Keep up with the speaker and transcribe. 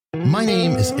My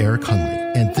name is Eric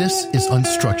Hunley, and this is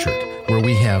Unstructured, where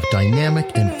we have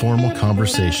dynamic, informal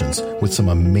conversations with some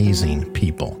amazing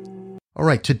people. All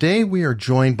right, today we are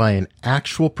joined by an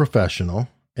actual professional,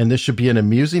 and this should be an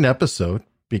amusing episode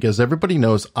because everybody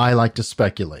knows I like to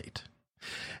speculate.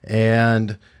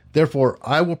 And therefore,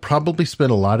 I will probably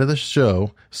spend a lot of the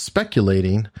show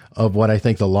speculating of what I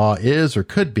think the law is or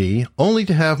could be, only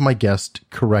to have my guest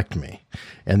correct me.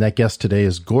 And that guest today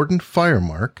is Gordon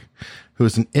Firemark, who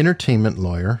is an entertainment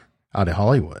lawyer out of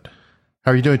Hollywood.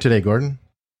 How are you doing today, Gordon?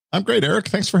 I'm great, Eric.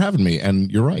 Thanks for having me.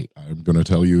 And you're right. I'm going to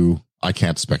tell you I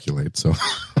can't speculate. So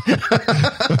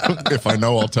if I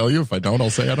know, I'll tell you. If I don't, I'll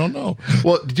say I don't know.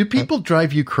 Well, do people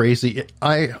drive you crazy?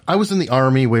 I was in the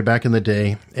Army way back in the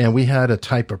day, and we had a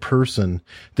type of person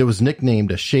that was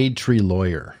nicknamed a shade tree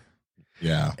lawyer.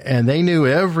 Yeah. And they knew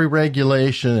every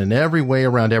regulation and every way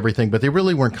around everything, but they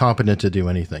really weren't competent to do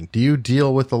anything. Do you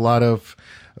deal with a lot of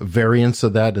variants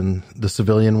of that in the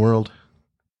civilian world?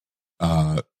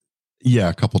 Yeah,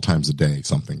 a couple times a day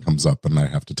something comes up and I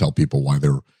have to tell people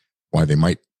why they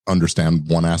might understand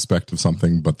one aspect of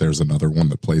something, but there's another one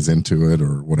that plays into it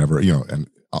or whatever, and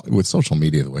with social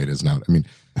media the way it is now, I mean,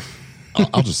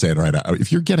 I'll just say it right out.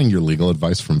 If you're getting your legal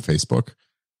advice from Facebook,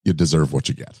 you deserve what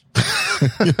you get.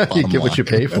 You get what you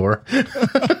pay for.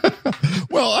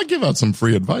 Well, I give out some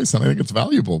free advice and I think it's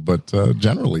valuable, but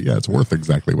generally, yeah, it's worth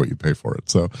exactly what you pay for it.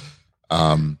 So,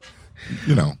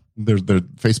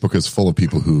 Facebook is full of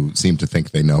people who seem to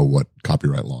think they know what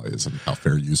copyright law is and how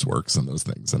fair use works and those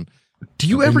things. And do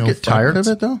you ever get tired of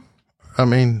it though? I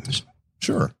mean,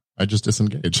 sure. I just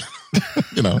disengage,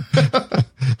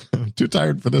 too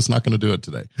tired for this. Not going to do it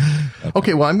today.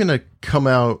 Okay. Well, I'm going to come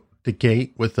out the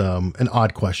gate with an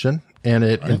odd question, and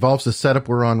it involves the setup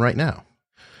we're on right now.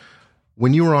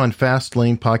 When you were on Fast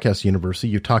Lane Podcast University,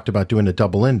 you talked about doing a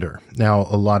double ender. Now,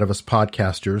 a lot of us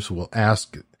podcasters will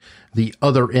ask the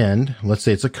other end, let's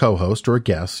say it's a co-host or a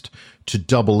guest, to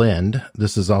double end.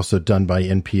 This is also done by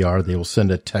NPR. They will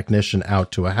send a technician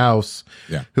out to a house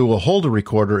who will hold a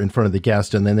recorder in front of the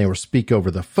guest, and then they will speak over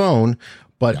the phone,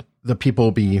 but the people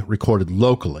will be recorded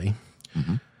locally.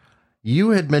 Mm-hmm.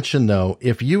 You had mentioned, though,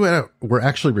 if you were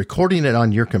actually recording it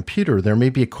on your computer, there may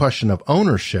be a question of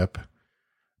ownership.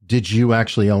 Did you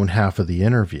actually own half of the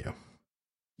interview?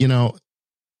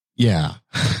 Yeah,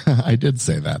 I did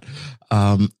say that.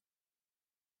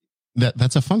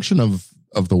 That's a function of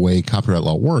the way copyright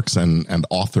law works, and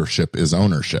authorship is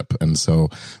ownership. And so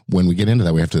when we get into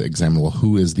that, we have to examine, well,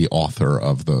 who is the author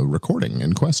of the recording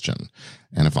in question?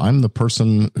 And if I'm the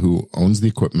person who owns the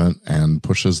equipment and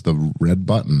pushes the red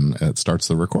button that starts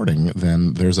the recording,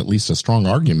 then there's at least a strong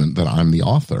argument that I'm the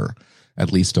author,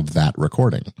 at least of that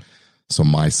recording. So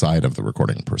my side of the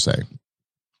recording per se.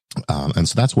 And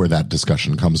so that's where that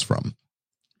discussion comes from.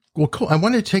 Well, cool. I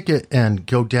want to take it and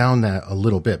go down that a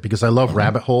little bit because I love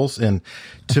rabbit holes. And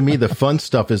to me, the fun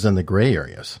stuff is in the gray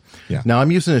areas. Yeah. Now,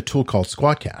 I'm using a tool called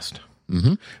Squadcast.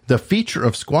 Mm-hmm. The feature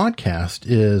of Squadcast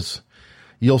is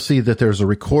you'll see that there's a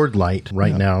record light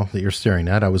right now that you're staring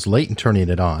at. I was late in turning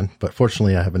it on, but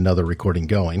fortunately, I have another recording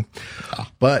going.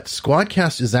 But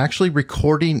Squadcast is actually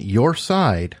recording your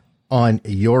side on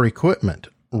your equipment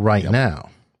right now.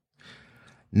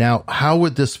 Now, how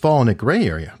would this fall in a gray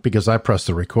area? Because I pressed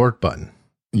the record button.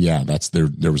 Yeah,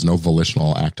 there was no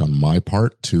volitional act on my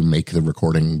part to make the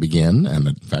recording begin. And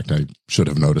in fact, I should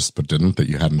have noticed, but didn't, that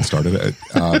you hadn't started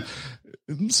it.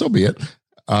 So be it.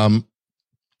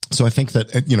 So I think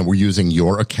that, we're using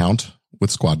your account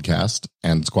with Squadcast,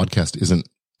 and Squadcast isn't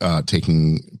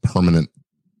taking permanent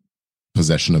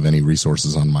possession of any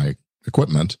resources on my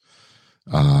equipment.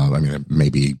 It may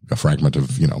be a fragment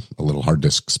of, a little hard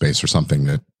disk space or something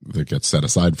that gets set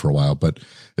aside for a while, but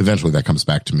eventually that comes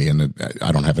back to me and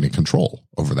I don't have any control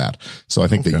over that. So I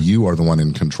think that you are the one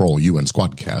in control, you and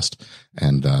Squadcast,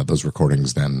 and those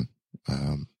recordings then,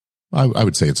 I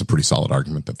would say it's a pretty solid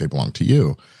argument that they belong to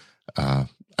you.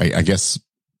 I guess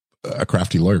a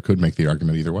crafty lawyer could make the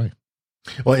argument either way.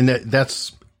 Well, and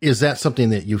is that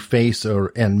something that you face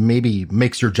and maybe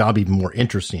makes your job even more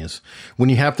interesting is when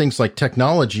you have things like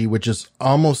technology, which is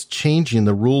almost changing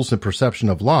the rules and perception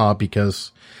of law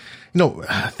because,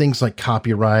 things like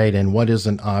copyright and what is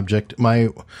an object. My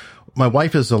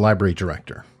wife is a library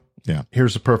director. Yeah.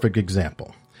 Here's a perfect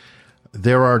example.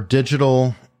 There are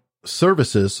digital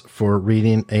services for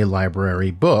reading a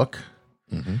library book,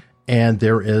 and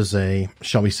there is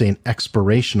shall we say, an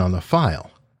expiration on the file.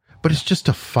 But it's just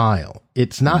a file.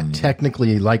 It's not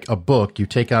technically like a book you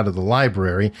take out of the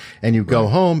library and you go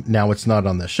home. Now it's not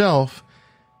on the shelf.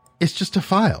 It's just a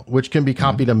file, which can be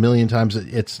copied a million times.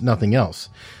 It's nothing else.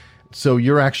 So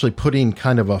you're actually putting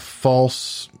kind of a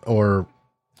false or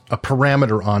a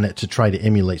parameter on it to try to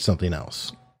emulate something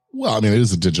else. Well, I mean, it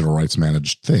is a digital rights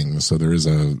managed thing. So there is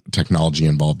a technology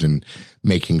involved in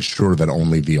making sure that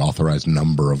only the authorized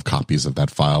number of copies of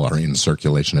that file are in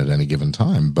circulation at any given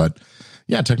time. But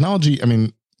yeah, technology, I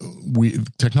mean,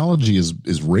 technology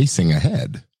is racing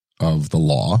ahead of the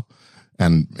law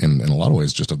and in a lot of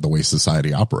ways just of the way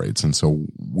society operates. And so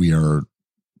we are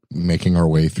making our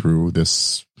way through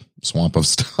this swamp of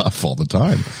stuff all the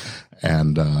time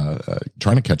and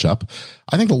trying to catch up.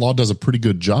 I think the law does a pretty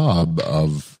good job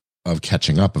of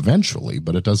catching up eventually,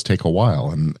 but it does take a while.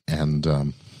 And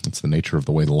it's the nature of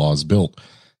the way the law is built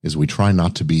is we try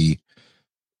not to be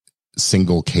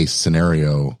single case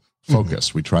scenario focused.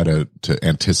 Mm-hmm. We try to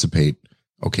anticipate,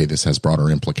 okay, this has broader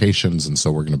implications. And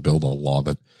so we're going to build a law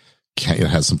that it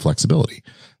has some flexibility,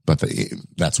 but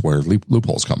that's where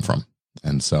loopholes come from.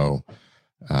 And so,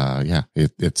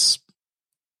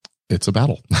 it's a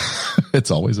battle.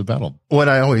 It's always a battle. What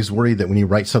I always worry that when you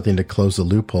write something to close a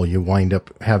loophole, you wind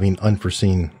up having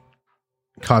unforeseen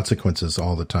consequences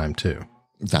all the time too.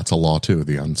 That's a law too,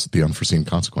 the unforeseen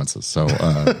consequences. So,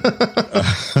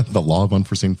 the law of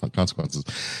unforeseen consequences,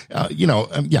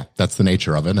 that's the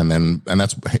nature of it. And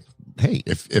that's, hey,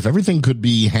 if everything could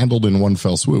be handled in one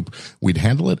fell swoop, we'd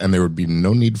handle it and there would be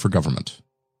no need for government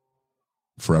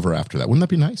forever after that. Wouldn't that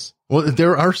be nice? Well,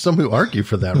 there are some who argue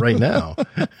for that right now.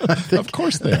 Of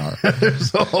course they are.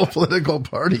 There's a whole political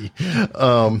party.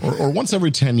 Or once every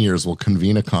 10 years, we'll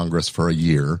convene a Congress for a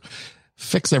year,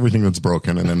 fix everything that's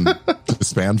broken, and then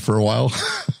disband for a while.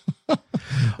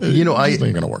 It ain't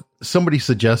going to work. Somebody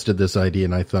suggested this idea,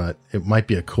 and I thought it might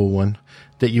be a cool one,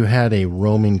 that you had a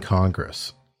roaming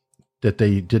Congress, that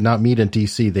they did not meet in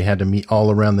D.C. They had to meet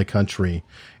all around the country,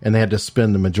 and they had to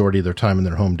spend the majority of their time in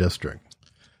their home district.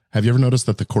 Have you ever noticed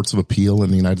that the courts of appeal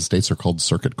in the United States are called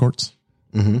circuit courts?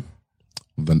 Mm-hmm.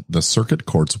 The circuit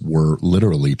courts were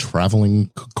literally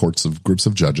traveling courts of groups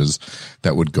of judges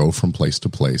that would go from place to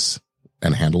place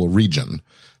and handle a region.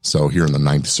 So here in the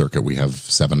Ninth Circuit, we have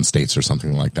 7 states or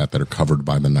something like that are covered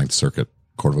by the Ninth Circuit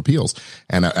Court of Appeals.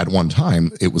 And at one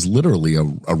time, it was literally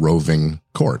a roving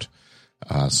court.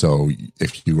 So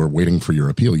if you were waiting for your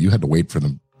appeal, you had to wait for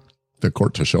the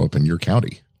court to show up in your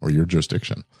county or your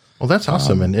jurisdiction. Well, that's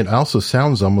awesome. And it also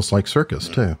sounds almost like circus,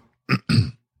 too.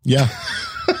 Yeah.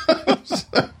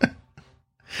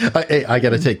 I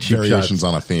got to take cheap variations shots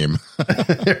on a theme.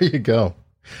 There you go.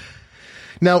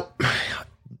 Now,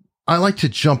 I like to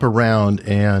jump around,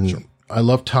 and sure. I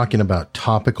love talking about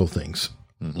topical things.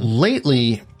 Mm-hmm.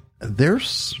 Lately,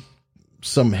 there's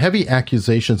some heavy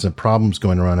accusations and problems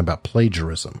going around about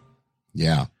plagiarism.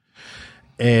 Yeah.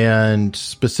 And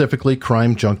specifically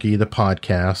Crime Junkie, the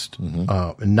podcast,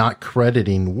 not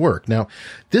crediting work. Now,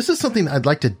 this is something I'd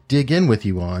like to dig in with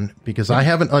you on because I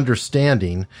have an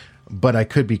understanding, but I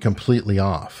could be completely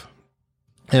off.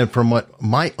 And from what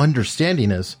my understanding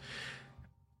is,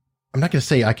 I'm not going to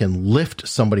say I can lift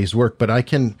somebody's work, but I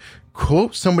can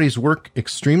quote somebody's work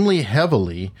extremely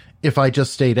heavily if I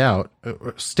just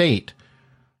state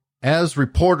as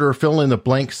reporter fill in the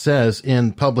blank says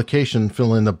in publication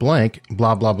fill in the blank,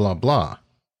 blah, blah, blah, blah.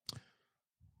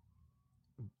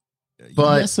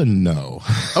 But yes and no.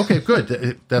 Okay,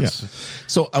 good. That's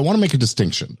So I want to make a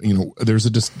distinction. There's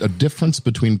a difference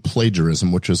between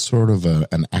plagiarism, which is sort of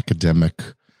an academic,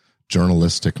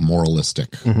 journalistic,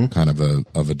 moralistic kind of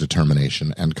a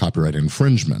determination, and copyright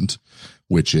infringement,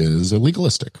 which is a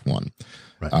legalistic one.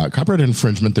 Right. Copyright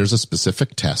infringement, there's a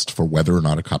specific test for whether or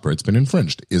not a copyright's been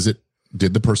infringed.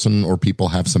 Did the person or people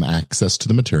have some access to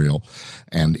the material,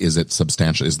 and is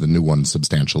the new one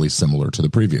substantially similar to the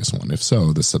previous one? If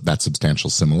so, that substantial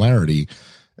similarity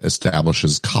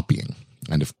establishes copying.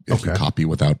 And if you copy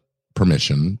without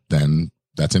permission, then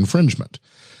that's infringement.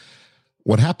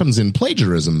 What happens in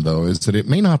plagiarism, though, is that it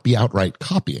may not be outright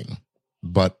copying,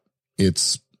 but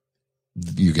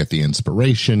you get the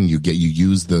inspiration, you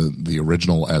use the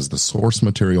original as the source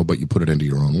material, but you put it into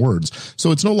your own words.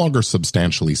 So it's no longer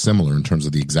substantially similar in terms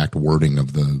of the exact wording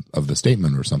of the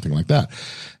statement or something like that.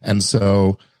 And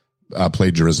so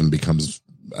plagiarism becomes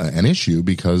an issue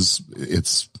because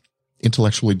it's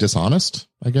intellectually dishonest,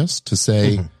 I guess, to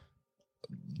say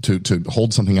to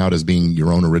hold something out as being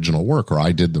your own original work, or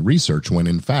I did the research, when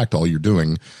in fact all you're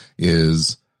doing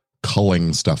is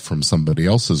culling stuff from somebody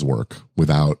else's work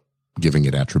without giving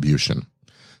it attribution.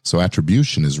 So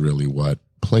attribution is really what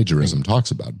plagiarism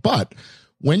talks about. But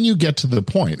when you get to the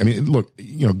point, I mean, look,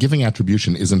 giving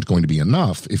attribution isn't going to be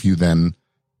enough if you then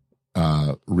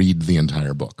read the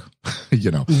entire book.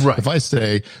 Right. If I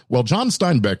say, well, John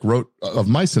Steinbeck wrote Of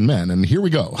Mice and Men, and here we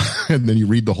go, and then you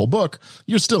read the whole book,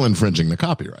 you're still infringing the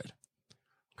copyright.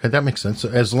 Okay, that makes sense. So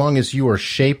as long as you are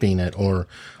shaping it or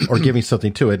giving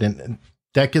something to it, and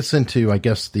that gets into, I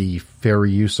guess, the fair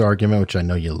use argument, which I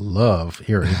know you love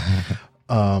hearing.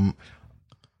 And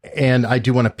I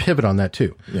do want to pivot on that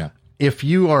too. Yeah. If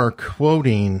you are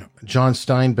quoting John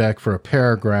Steinbeck for a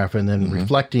paragraph and then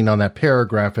reflecting on that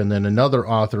paragraph, and then another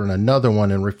author and another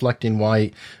one, and reflecting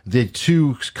why the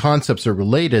two concepts are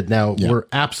related, now we're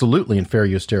absolutely in fair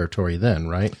use territory then,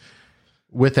 right?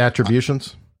 With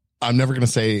attributions? I'm never going to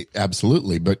say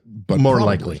absolutely, but more probably.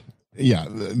 likely. Yeah,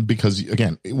 because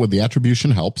again, with the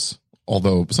attribution helps,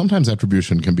 although sometimes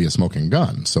attribution can be a smoking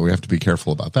gun. So we have to be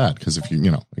careful about that, because if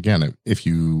if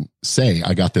you say,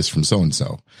 I got this from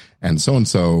so-and-so, and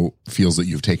so-and-so feels that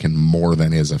you've taken more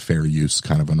than is a fair use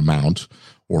kind of an amount,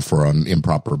 or for an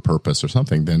improper purpose or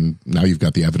something, then now you've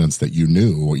got the evidence that you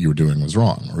knew what you were doing was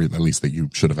wrong, or at least that you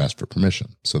should have asked for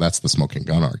permission. So that's the smoking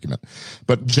gun argument.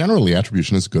 But generally,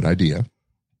 attribution is a good idea.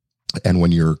 And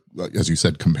when you're, as you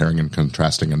said, comparing and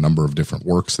contrasting a number of different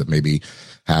works that maybe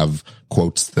have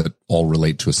quotes that all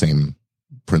relate to a same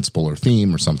principle or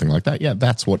theme or something like that, yeah,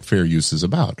 that's what fair use is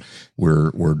about.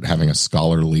 We're having a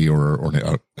scholarly or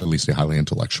at least a highly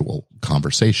intellectual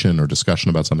conversation or discussion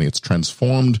about something. It's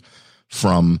transformed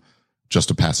from just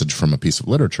a passage from a piece of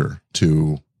literature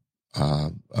to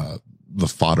the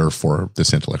fodder for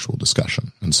this intellectual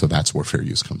discussion. And so that's where fair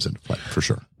use comes into play, for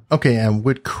sure. Okay, and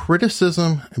would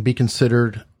criticism be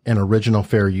considered an original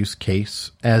fair use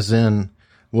case? As in,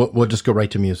 we'll just go right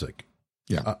to music.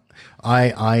 Yeah.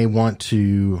 I want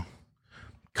to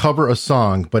cover a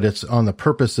song, but it's on the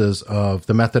purposes of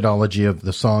the methodology of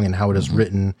the song and how it is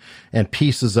written, and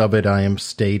pieces of it I am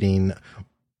stating,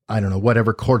 I don't know,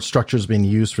 whatever chord structure is being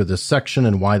used for this section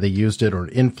and why they used it, or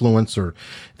influence, or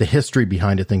the history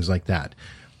behind it, things like that.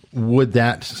 Would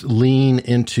that lean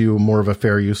into more of a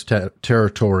fair use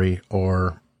territory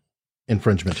or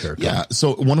infringement territory? Yeah.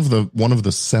 So one of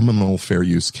the seminal fair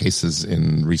use cases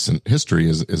in recent history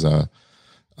is a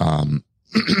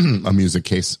a music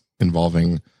case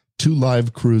involving Two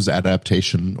Live Crew's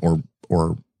adaptation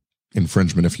or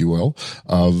infringement, if you will,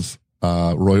 of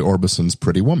Roy Orbison's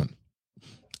Pretty Woman.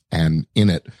 And in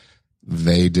it,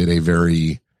 they did a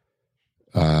very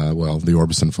the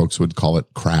Orbison folks would call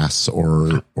it crass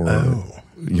or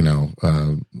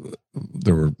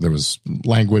there was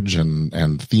language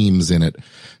and themes in it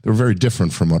that were very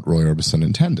different from what Roy Orbison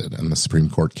intended. And the Supreme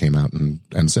Court came out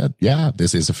and said, yeah,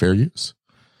 this is a fair use.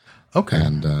 Okay.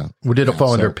 And, did it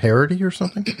fall under parody or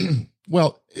something?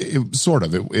 Well, sort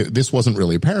of. This wasn't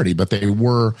really a parody, but they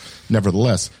were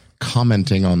nevertheless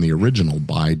commenting on the original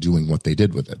by doing what they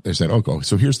did with it. They said, okay,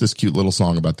 so here's this cute little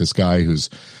song about this guy who's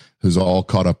all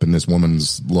caught up in this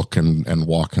woman's look and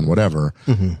walk and whatever.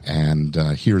 And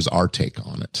here's our take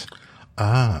on it.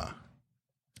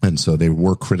 And so they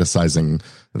were criticizing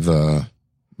the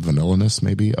vanillaness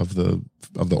maybe of the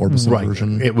Orbison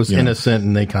version. It was innocent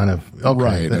and they kind of,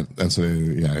 okay. Right. And so,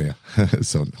 yeah.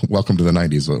 So welcome to the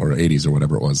 90s or 80s or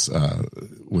whatever it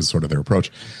was sort of their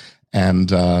approach.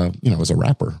 And, it was a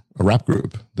rap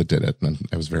group that did it. And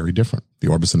it was very different. The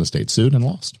Orbison estate sued and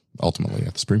lost ultimately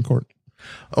at the Supreme Court.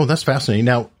 Oh, that's fascinating.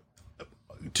 Now,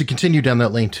 to continue down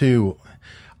that lane too,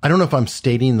 I don't know if I'm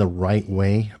stating the right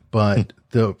way, but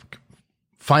the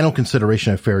final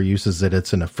consideration of fair use is that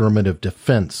it's an affirmative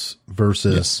defense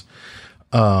versus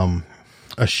a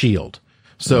shield.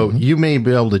 So you may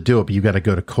be able to do it, but you got to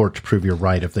go to court to prove you're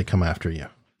right if they come after you.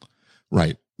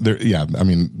 Right. I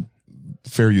mean,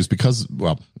 fair use because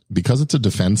it's a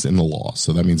defense in the law.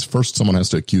 So that means first someone has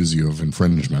to accuse you of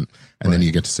infringement, and then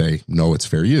you get to say, no, it's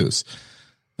fair use.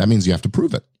 That means you have to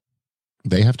prove it.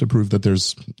 They have to prove that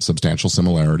there's substantial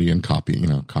similarity in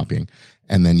copying.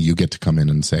 And then you get to come in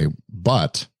and say,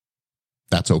 but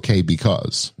that's okay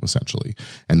because, essentially.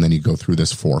 And then you go through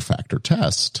this 4-factor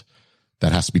test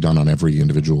that has to be done on every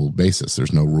individual basis.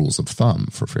 There's no rules of thumb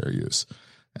for fair use.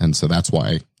 And so that's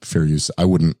why fair use, I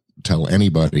wouldn't tell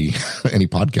anybody, any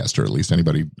podcaster, at least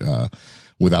anybody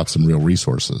without some real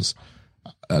resources,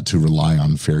 to rely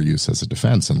on fair use as a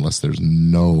defense unless there's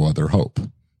no other hope.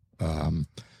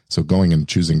 So going and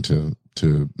choosing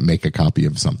to make a copy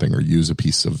of something or use a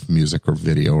piece of music or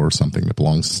video or something that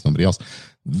belongs to somebody else,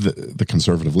 the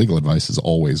conservative legal advice is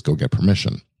always go get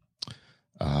permission.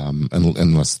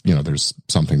 Unless, there's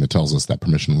something that tells us that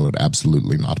permission would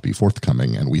absolutely not be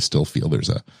forthcoming and we still feel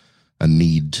there's a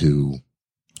need to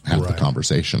have the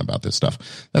conversation about this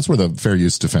stuff. That's where the fair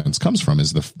use defense comes from,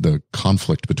 is the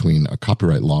conflict between a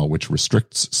copyright law, which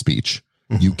restricts speech,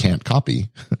 you can't copy,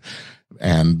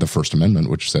 and the First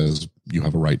Amendment, which says you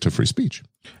have a right to free speech.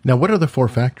 Now, what are the 4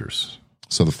 factors?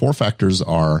 So the 4 factors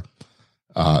are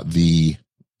the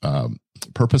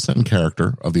purpose and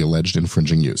character of the alleged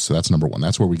infringing use. So that's number one.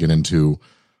 That's where we get into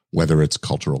whether it's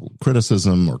cultural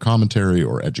criticism or commentary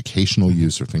or educational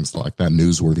use or things like that,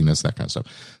 newsworthiness, that kind of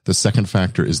stuff. The second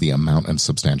factor is the amount and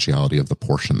substantiality of the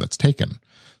portion that's taken.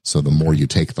 So the more you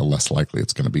take, the less likely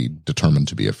it's going to be determined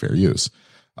to be a fair use.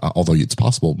 Although it's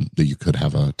possible that you could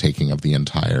have a taking of the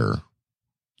entire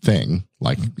thing,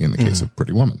 like in the case of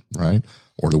Pretty Woman, right?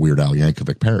 Or the Weird Al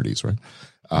Yankovic parodies, right?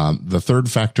 The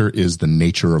third factor is the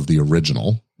nature of the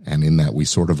original. And in that, we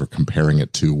sort of are comparing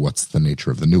it to what's the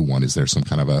nature of the new one. Is there some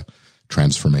kind of a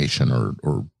transformation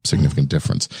or significant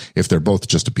difference? If they're both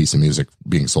just a piece of music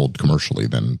being sold commercially,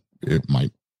 then it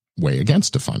might weigh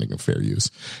against defining a fair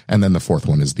use. And then the fourth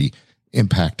one is the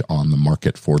impact on the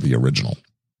market for the original.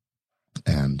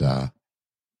 And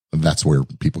that's where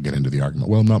people get into the argument.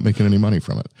 Well, I'm not making any money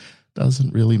from it.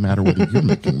 Doesn't really matter whether you're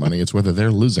making money. It's whether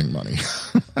they're losing money.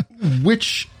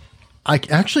 Which I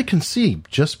actually can see,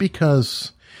 just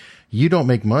because you don't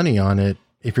make money on it.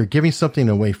 If you're giving something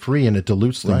away free and it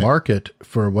dilutes the market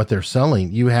for what they're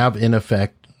selling, you have in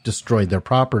effect destroyed their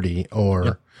property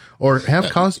or have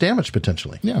caused damage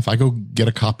potentially. Yeah. If I go get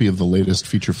a copy of the latest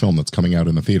feature film that's coming out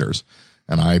in the theaters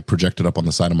and I project it up on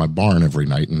the side of my barn every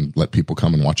night and let people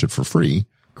come and watch it for free.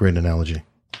 Great analogy.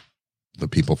 The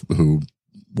people who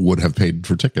would have paid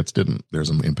for tickets didn't. There's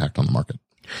an impact on the market.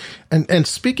 And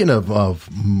speaking of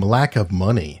lack of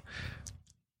money,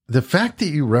 the fact that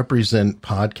you represent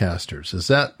podcasters, is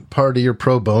that part of your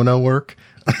pro bono work?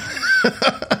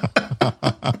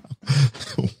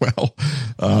 Well,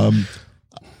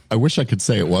 I wish I could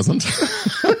say it wasn't.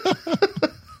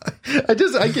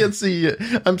 I can't see you.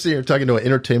 I'm sitting here talking to an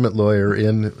entertainment lawyer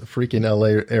in freaking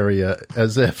LA area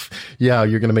as if, you're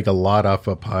going to make a lot off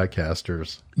of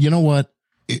podcasters. You know what?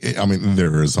 I mean,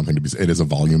 there is something to be said. It is a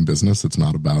volume business. It's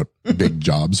not about big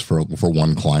jobs for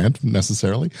one client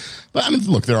necessarily. But I mean,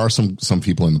 look, there are some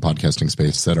people in the podcasting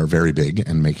space that are very big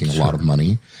and making a lot of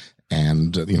money.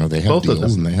 And, they have both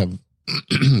deals and they have,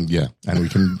 yeah. And we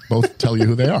can both tell you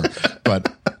who they are,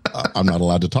 but I'm not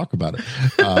allowed to talk about it.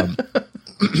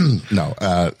 No,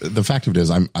 the fact of it is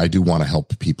I do want to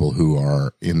help people who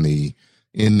are in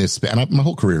this, and my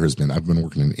whole career I've been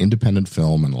working in independent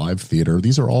film and live theater.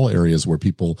 These are all areas where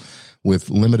people with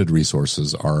limited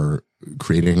resources are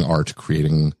creating art,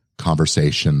 creating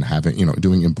conversation,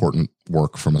 doing important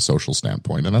work from a social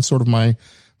standpoint. And that's sort of my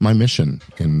mission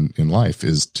in life,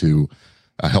 is to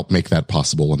help make that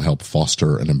possible and help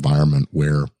foster an environment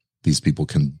where these people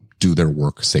can do their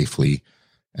work safely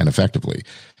and effectively.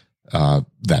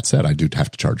 That said, I do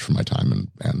have to charge for my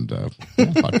time, and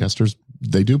podcasters,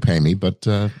 they do pay me, but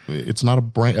it's not a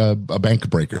bank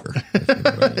breaker.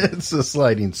 It's a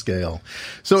sliding scale.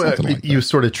 So you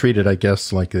sort of treat it, I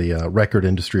guess, like the record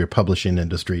industry or publishing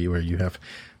industry, where you have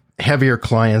heavier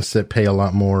clients that pay a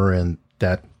lot more, and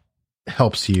that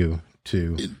helps you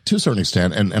to a certain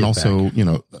extent. And also,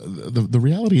 the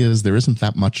reality is there isn't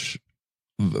that much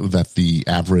that the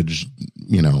average,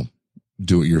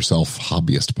 do-it-yourself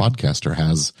hobbyist podcaster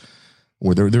has,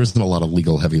 where there isn't a lot of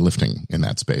legal heavy lifting in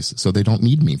that space. So they don't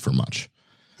need me for much.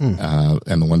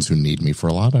 And the ones who need me for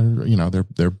a lot are,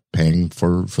 they're paying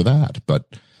for that. But,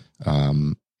 I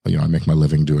make my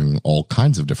living doing all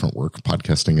kinds of different work.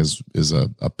 Podcasting is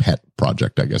a pet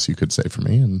project, I guess you could say, for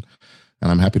me. And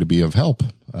I'm happy to be of help,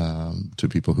 to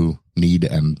people who need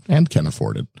and can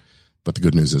afford it. But the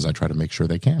good news is I try to make sure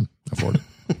they can afford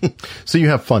it. So you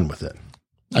have fun with it.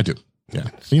 I do. Yeah.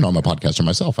 I'm a podcaster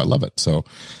myself. I love it. So,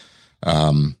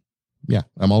 I'm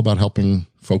all about helping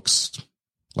folks,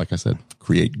 like I said,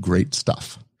 create great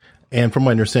stuff. And from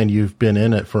what I understand, you've been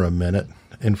in it for a minute,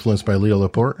 influenced by Leo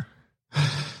Laporte.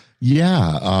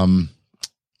 Yeah.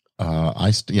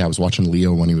 I was watching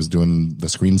Leo when he was doing the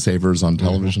screensavers on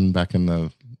television back in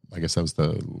I guess that was the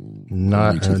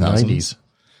early 2000s.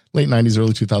 Late 90s,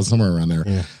 early 2000s, somewhere around there.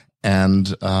 Yeah. And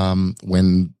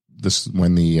when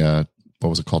the what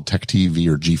was it called, Tech TV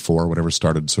or G4, whatever,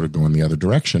 started sort of going the other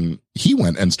direction, he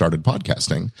went and started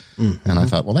podcasting. Mm-hmm. And I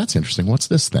thought, well, that's interesting. What's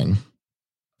this thing?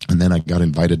 And then I got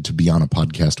invited to be on a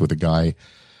podcast with a guy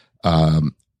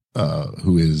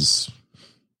who is,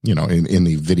 in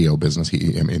the video business. He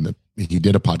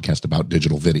did a podcast about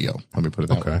digital video. Let me put it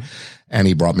that way. And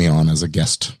he brought me on as a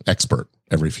guest expert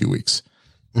every few weeks.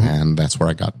 Mm-hmm. And that's where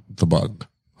I got the bug.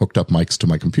 Hooked up mics to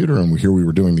my computer, and we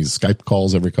were doing these Skype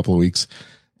calls every couple of weeks.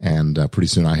 And pretty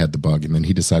soon I had the bug, and then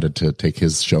he decided to take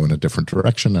his show in a different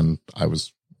direction. And I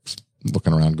was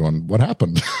looking around going, what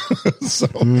happened? So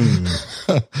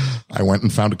I went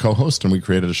and found a co-host, and we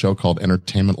created a show called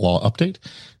Entertainment Law Update.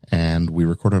 And we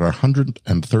recorded our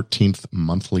 113th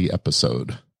monthly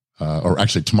episode. Or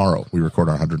actually tomorrow we record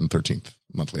our 113th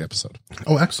monthly episode.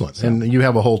 Oh, excellent. So, and you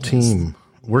have a whole team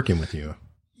working with you.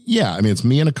 Yeah. I mean, it's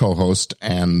me and a co-host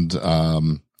and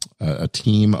a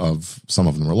team of, some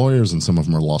of them are lawyers and some of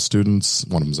them are law students.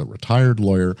 One of them is a retired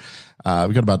lawyer.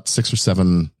 We got about 6 or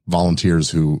 7 volunteers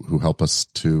who help us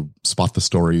to spot the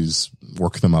stories,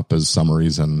 work them up as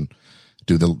summaries, and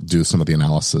do some of the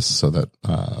analysis so that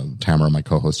Tamara, my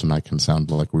co-host, and I can sound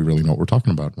like we really know what we're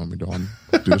talking about when we do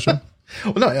the show.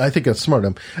 Well, no, I think that's smart.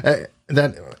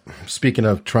 Speaking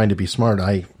of trying to be smart,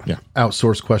 I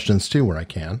outsource questions too where I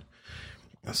can.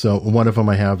 So one of them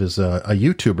I have is a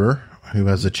YouTuber who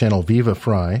has a channel, Viva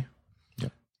Fry. Yeah.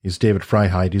 He's David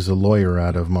Fryheid. He's a lawyer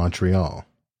out of Montreal.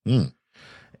 Mm.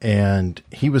 And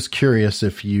he was curious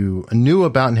if you knew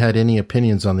about and had any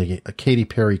opinions on the Katy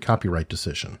Perry copyright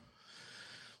decision.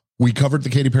 We covered the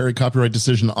Katy Perry copyright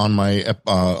decision on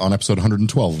on episode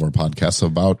 112 of our podcast. So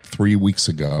about 3 weeks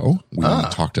ago, we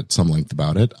talked at some length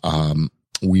about it.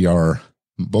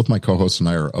 Both my co-hosts and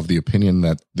I are of the opinion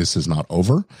that this is not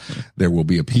over. There will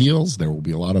be appeals. There will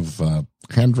be a lot of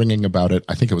hand-wringing about it.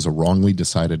 I think it was a wrongly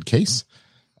decided case.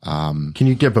 Can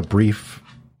you give a brief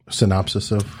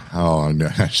synopsis of? Oh, no,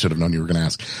 I should have known you were going to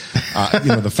ask.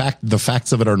 The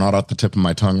facts of it are not off the tip of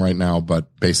my tongue right now,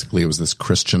 but basically it was this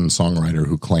Christian songwriter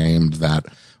who claimed that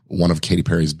one of Katy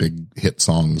Perry's big hit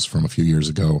songs from a few years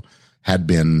ago had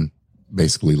been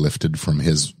basically lifted from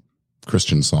his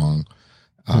Christian song.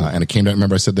 And it came down,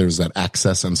 remember I said there's that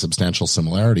access and substantial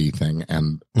similarity thing.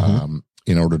 And,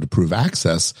 in order to prove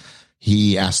access,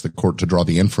 he asked the court to draw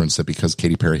the inference that because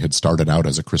Katy Perry had started out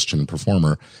as a Christian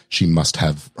performer, she must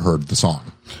have heard the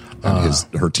song. And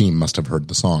her team must have heard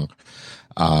the song.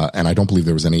 And I don't believe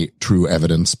there was any true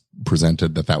evidence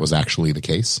presented that was actually the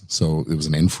case. So it was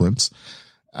an inference.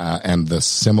 And the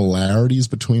similarities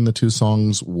between the two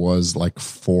songs was like a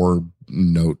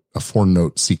 4-note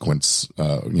sequence,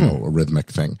 a rhythmic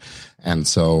thing. And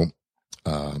so,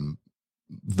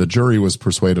 the jury was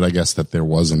persuaded, I guess, that there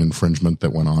was an infringement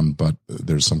that went on, but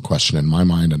there's some question in my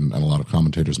mind and a lot of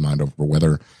commentators' mind over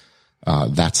whether,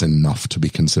 that's enough to be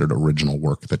considered original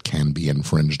work that can be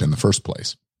infringed in the first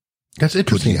place. That's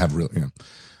interesting. That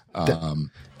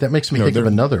makes me think of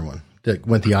another one that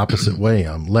went the opposite way.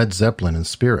 Led Zeppelin and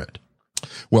Spirit.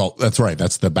 Well, that's right.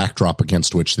 That's the backdrop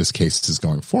against which this case is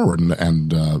going forward.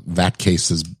 And that case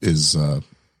is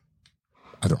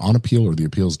either on appeal or the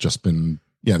appeal's just been,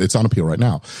 it's on appeal right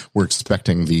now. We're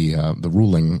expecting the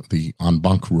ruling, the en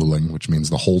banc ruling, which means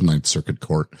the whole Ninth Circuit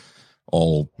Court,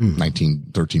 all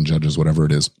 13 judges, whatever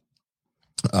it is,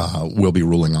 will be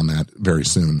ruling on that very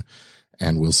soon.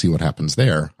 And we'll see what happens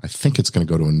there. I think it's going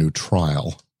to go to a new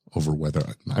trial over whether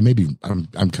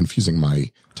I'm confusing my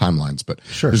timelines, but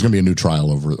there's going to be a new trial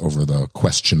over the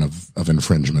question of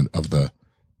infringement of the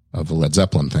Led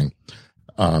Zeppelin thing.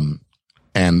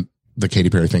 And the Katy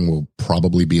Perry thing will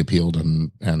probably be appealed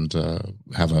and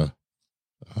have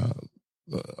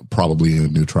probably a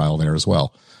new trial there as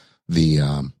well.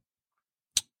 It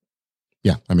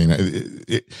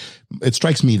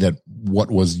strikes me that what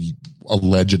was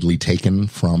allegedly taken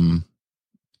from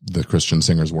the Christian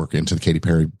singer's work into the Katy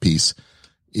Perry piece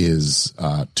is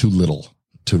too little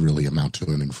to really amount to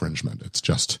an infringement. It's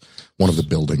just one of the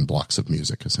building blocks of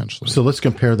music, essentially. So let's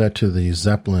compare that to the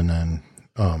Zeppelin and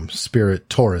Spirit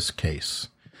Taurus case.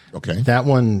 Okay. That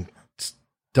one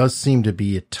does seem to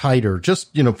be tighter,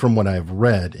 just, from what I've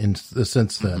read, in the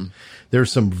sense that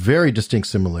there's some very distinct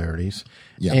similarities.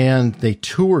 Yeah. And they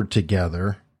toured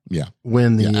together. Yeah.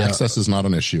 When the access is not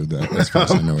an issue, that, as far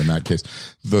as I know, in that case.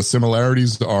 The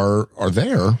similarities are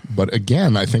there. But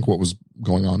again, I think what was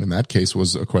going on in that case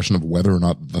was a question of whether or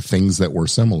not the things that were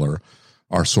similar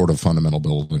are sort of fundamental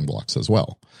building blocks as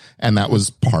well. And that was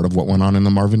part of what went on in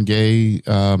the Marvin Gaye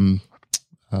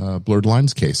Blurred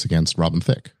Lines case against Robin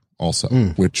Thicke also,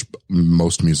 which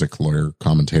most music lawyer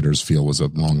commentators feel was a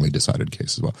wrongly decided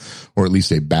case as well, or at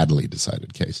least a badly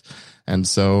decided case. And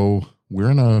so we're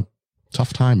in a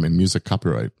tough time in music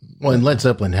copyright. Well, and Led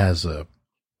Zeppelin has a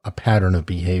pattern of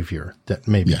behavior that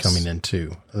may be coming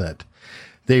into that.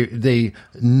 They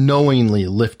knowingly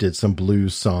lifted some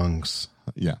blues songs.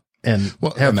 Yeah. And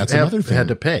that's another thing. Had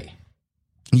to pay.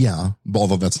 Yeah.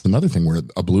 Although that's another thing where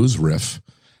a blues riff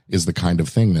is the kind of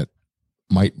thing that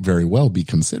might very well be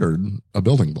considered a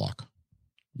building block.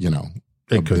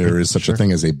 There is such a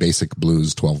thing as a basic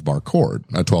blues 12-bar chord,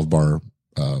 a 12-bar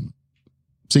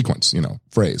sequence,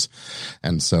 phrase.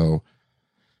 And so,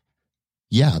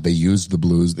 they used the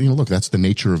blues. Look, that's the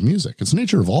nature of music. It's the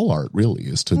nature of all art, really,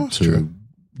 is to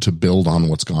build on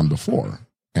what's gone before.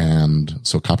 And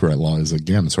so copyright law is,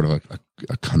 again, sort of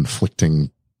a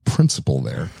conflicting principle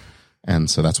there. And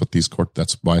so that's what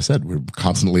that's why I said we're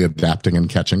constantly adapting and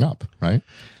catching up, right?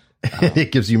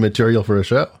 It gives you material for a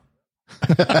show.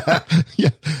 Yeah,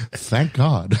 thank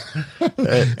God.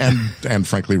 and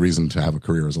frankly, reason to have a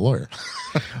career as a lawyer.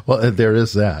 Well, there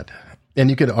is that. And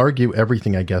you could argue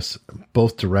everything, I guess,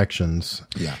 both directions.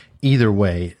 Yeah. Either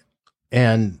way.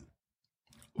 And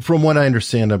from what I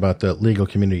understand about the legal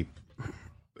community,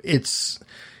 it's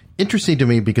interesting to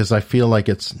me because I feel like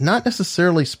it's not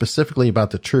necessarily specifically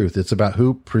about the truth. It's about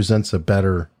who presents a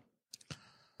better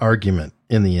argument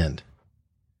in the end.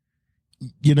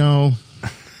 You know,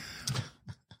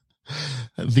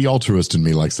 the altruist in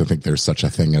me likes to think there's such a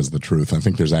thing as the truth. I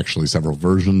think there's actually several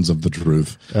versions of the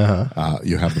truth.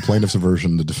 You have the plaintiff's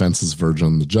version, the defense's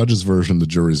version, the judge's version, the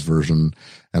jury's version,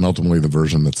 and ultimately the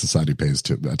version that society pays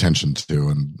attention to.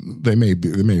 And they may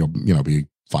be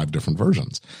 5 different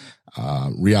versions.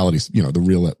 Reality,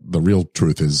 the real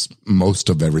truth is most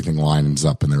of everything lines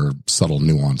up, and there are subtle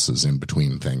nuances in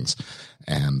between things.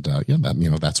 And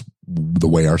that's the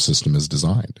way our system is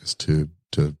designed, is to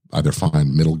either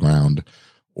find middle ground,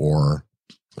 or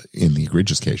in the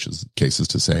egregious cases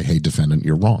to say, hey, defendant,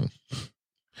 you're wrong.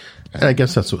 And I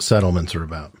guess that's what settlements are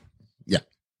about. Yeah.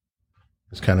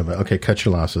 It's kind of okay, cut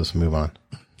your losses, move on.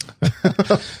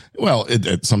 Well,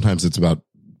 sometimes it's about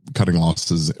cutting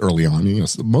losses early on.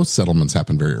 Most settlements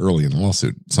happen very early in the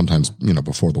lawsuit. Sometimes,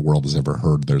 before the world has ever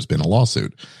heard there's been a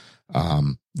lawsuit.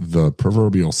 The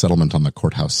proverbial settlement on the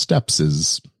courthouse steps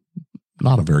is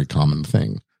not a very common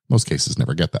thing. Most cases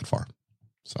never get that far.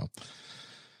 So,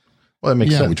 well, that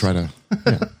makes sense. We try to.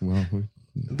 Yeah, well,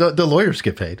 the lawyers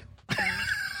get paid.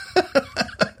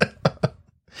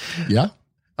 Yeah,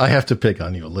 I have to pick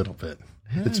on you a little bit.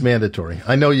 Yeah. It's mandatory.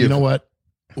 I know you. You know what?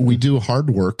 We do hard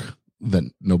work that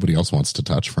nobody else wants to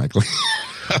touch, frankly.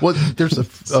 Well, there's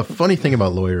a funny thing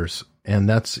about lawyers, and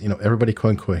that's, everybody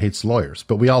quote unquote hates lawyers,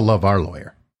 but we all love our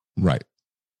lawyer. Right.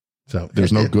 So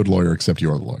there's no good lawyer except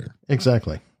you're the lawyer.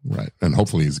 Exactly. Right. And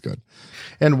hopefully he's good.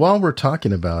 And while we're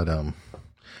talking about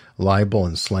libel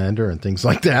and slander and things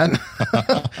like that,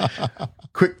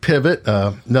 quick pivot.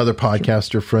 Another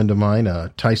podcaster friend of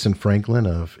mine, Tyson Franklin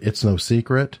of It's No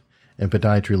Secret and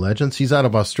Podiatry Legends. He's out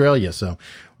of Australia, so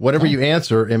whatever you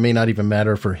answer, it may not even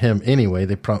matter for him anyway.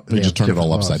 They just turn it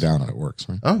all upside down and it works,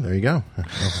 right? Oh, there you go.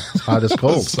 It's hot as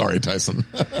cold. Sorry, Tyson.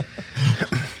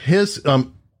 His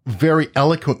very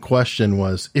eloquent question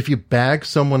was, if you bag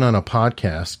someone on a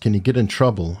podcast, can you get in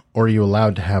trouble, or are you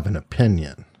allowed to have an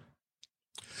opinion?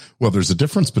 Well, there's a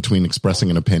difference between expressing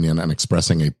an opinion and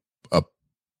expressing a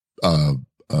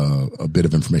bit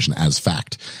of information as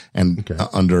fact. And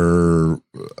under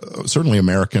certainly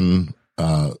American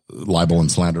libel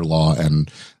and slander law,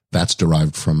 and that's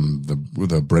derived from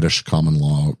the British common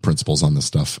law principles on this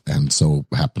stuff. And so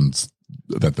happens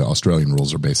that the Australian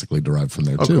rules are basically derived from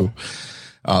there too.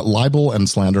 Libel and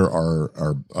slander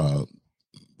are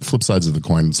flip sides of the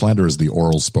coin. Slander is the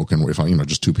oral spoken, if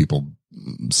just two people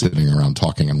sitting around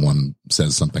talking and one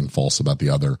says something false about the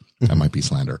other, that might be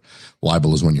slander.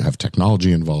 Libel is when you have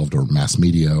technology involved, or mass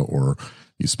media, or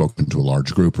you've spoken to a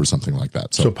large group or something like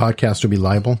that. So podcast would be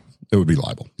libel? It would be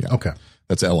libel. Yeah. Okay.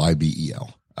 That's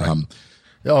LIBEL. Right.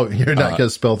 You're not going to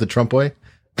spell it the Trump way?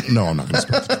 No, I'm not going to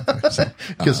spell it the Trump way.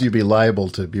 Because you'd be liable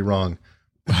to be wrong.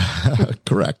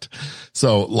 Correct.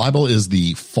 So libel is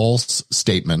the false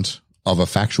statement of a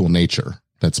factual nature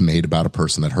that's made about a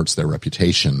person that hurts their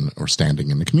reputation or standing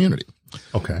in the community.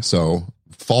 Okay. So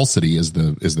falsity is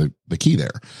the key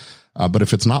there. But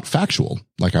if it's not factual,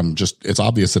 like it's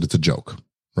obvious that it's a joke,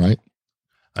 right?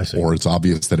 I see. Or it's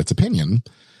obvious that it's opinion.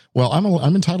 Well,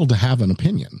 I'm entitled to have an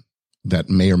opinion that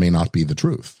may or may not be the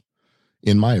truth.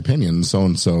 In my opinion,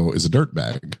 so-and-so is a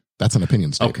dirtbag. That's an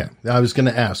opinion statement. Okay. I was going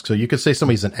to ask. So you could say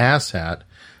somebody's an asshat.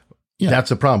 Yeah.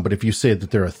 That's a problem. But if you say that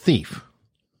they're a thief.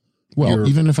 Well,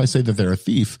 even if I say that they're a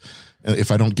thief,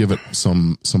 if I don't give it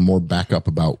some more backup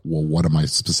about, well, what am I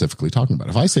specifically talking about?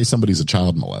 If I say somebody's a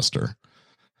child molester,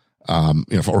 or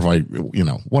if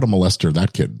what a molester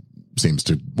that kid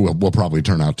will probably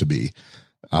turn out to be,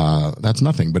 that's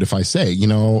nothing. But if I say,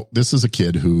 this is a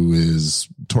kid who is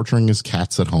torturing his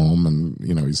cats at home, and,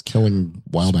 he's killing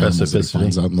wild animals that he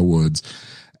finds out in the woods,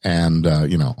 and,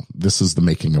 this is the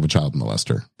making of a child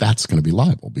molester, that's going to be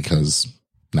liable, because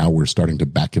now we're starting to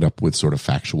back it up with sort of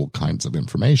factual kinds of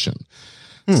information.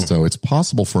 So it's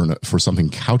possible for something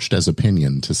couched as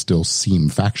opinion to still seem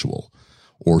factual,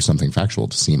 or something factual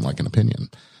to seem like an opinion.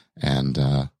 And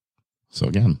so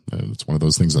again, it's one of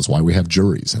those things. That's why we have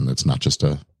juries, and it's not just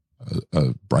a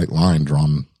bright line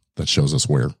drawn that shows us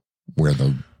where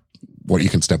what you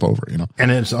can step over,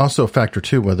 And it's also a factor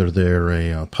too, whether they're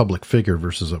a public figure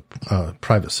versus a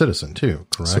private citizen too,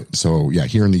 correct? So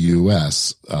here in the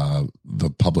U.S., the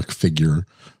public figure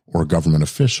or a government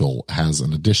official has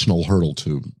an additional hurdle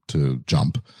to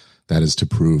jump. That is to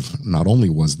prove not only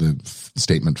was the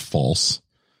statement false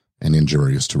and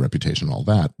injurious to reputation and all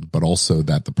that, but also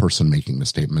that the person making the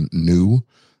statement knew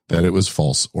that it was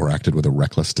false or acted with a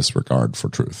reckless disregard for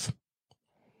truth.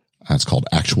 That's called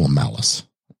actual malice.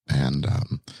 And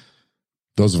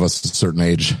those of us at a certain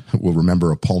age will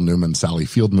remember a Paul Newman, Sally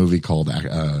Field movie called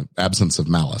Absence of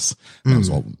Malice. That was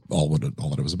all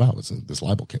that it was about, was this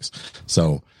libel case.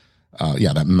 So,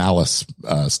 that malice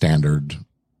standard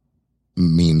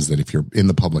means that if you're in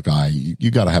the public eye,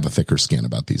 you got to have a thicker skin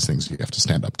about these things. You have to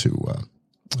stand up to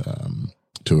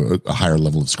a higher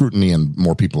level of scrutiny and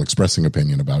more people expressing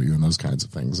opinion about you and those kinds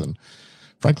of things. And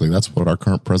frankly, that's what our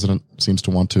current president seems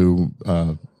to want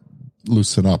to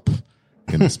loosen up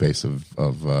in the space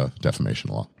of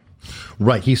defamation law.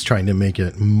 Right. He's trying to make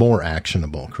it more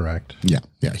actionable, correct? Yeah.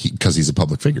 Because he's a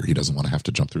public figure. He doesn't want to have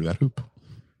to jump through that hoop.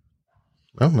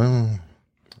 Well,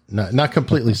 not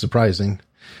completely surprising.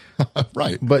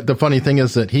 Right. But the funny thing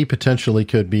is that he potentially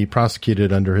could be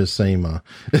prosecuted under his same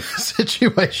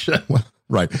situation. Well,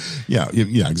 right. Yeah,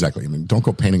 exactly. I mean, don't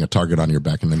go painting a target on your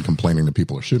back and then complaining that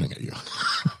people are shooting at you.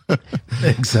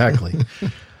 Exactly.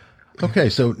 Okay,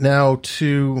 so now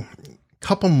to a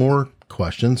couple more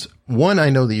questions. One I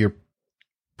know that you're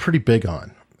pretty big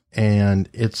on, and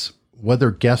it's whether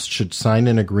guests should sign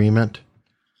an agreement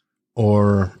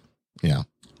or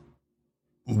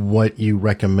what you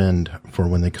recommend for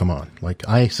when they come on. Like,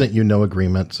 I sent you no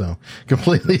agreement, so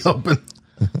completely open.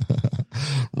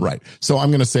 Right. So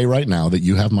I'm going to say right now that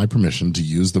you have my permission to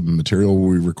use the material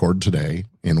we record today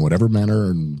in whatever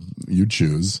manner you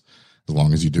choose, as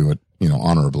long as you do it,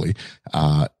 honorably,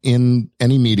 in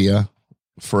any media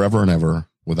forever and ever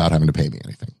without having to pay me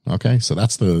anything. Okay. So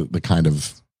that's the kind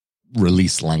of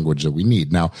release language that we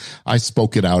need. Now, I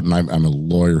spoke it out, and I'm a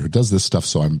lawyer who does this stuff,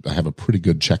 so I have a pretty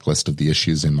good checklist of the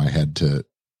issues in my head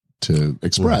to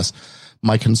express. Right.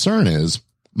 My concern is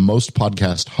most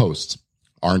podcast hosts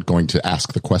aren't going to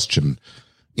ask the question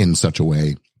in such a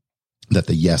way that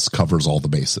the yes covers all the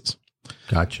bases.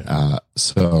 Gotcha.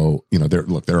 So,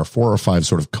 there are 4 or 5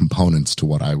 sort of components to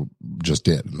what I just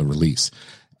did in the release.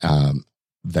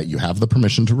 That you have the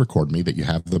permission to record me, that you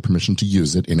have the permission to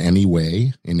use it in any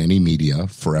way, in any media,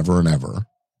 forever and ever,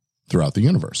 throughout the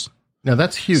universe. Now,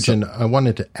 that's huge, and I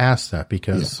wanted to ask that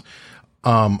because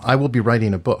I will be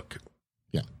writing a book.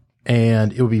 Yeah.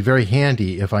 And it would be very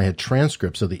handy if I had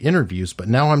transcripts of the interviews, but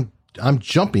now I'm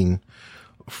jumping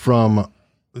from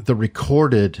the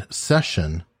recorded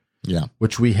session,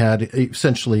 which we had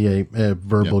essentially a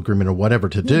verbal agreement or whatever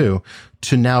to do,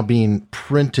 to now being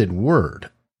printed word.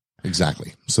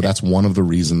 Exactly. So that's one of the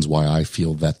reasons why I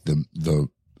feel that the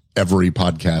every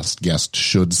podcast guest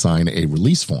should sign a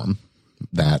release form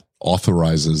that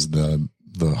authorizes the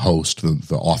host,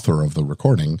 the author of the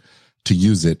recording, to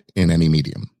use it in any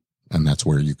medium. And that's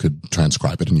where you could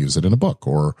transcribe it and use it in a book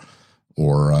or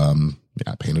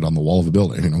paint it on the wall of a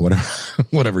building,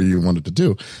 whatever you wanted to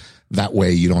do. That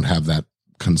way you don't have that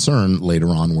concern later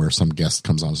on where some guest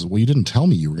comes on and says, well, you didn't tell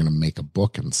me you were going to make a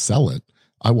book and sell it.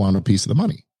 I want a piece of the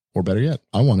money. Or better yet,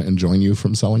 I want to enjoin you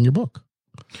from selling your book.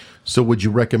 So would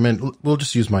you recommend, we'll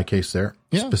just use my case there,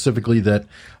 specifically that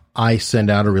I send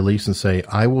out a release and say,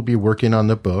 I will be working on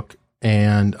the book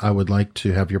and I would like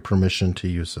to have your permission to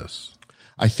use this?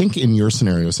 I think in your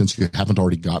scenario, since you haven't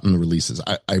already gotten the releases,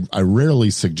 I rarely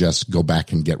suggest go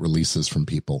back and get releases from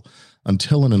people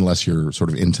until and unless you're sort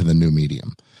of into the new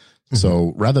medium. Mm-hmm.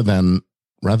 So rather than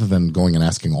going and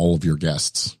asking all of your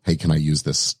guests, hey, can I use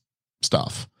this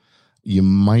stuff? You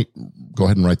might go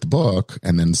ahead and write the book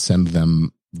and then send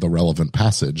them the relevant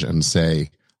passage and say,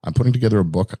 I'm putting together a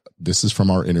book. This is from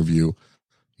our interview.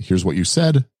 Here's what you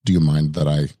said. Do you mind that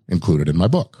I include it in my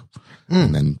book?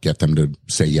 And then get them to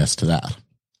say yes to that.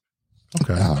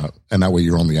 Okay. And that way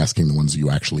you're only asking the ones you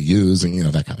actually use and,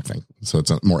 that kind of thing. So it's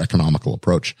a more economical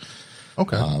approach.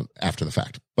 Okay. After the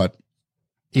fact, but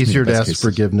easier to ask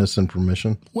forgiveness and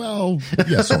permission. Well,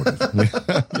 yeah, sort of.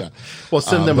 Yeah. Well,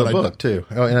 send them a book too.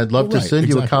 Oh, and I'd love to send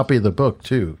you a copy of the book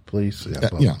too, please.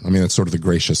 Yeah. I mean, that's sort of the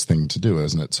gracious thing to do,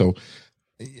 isn't it? So,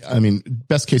 I mean,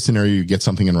 best case scenario, you get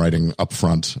something in writing up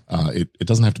front. It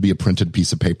doesn't have to be a printed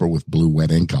piece of paper with blue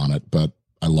wet ink on it, but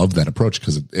I love that approach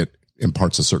because it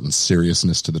imparts a certain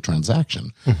seriousness to the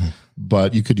transaction. Mm-hmm.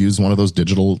 But you could use one of those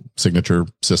digital signature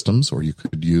systems, or you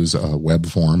could use a web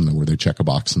form where they check a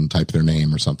box and type their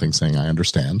name or something saying, I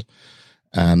understand.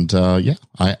 And I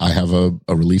have a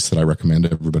release that I recommend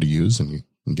everybody use, and you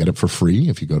can get it for free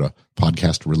if you go to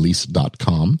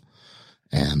podcastrelease.com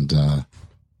and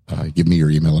give me your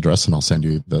email address and I'll send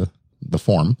you the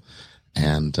form.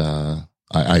 And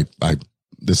I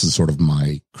this is sort of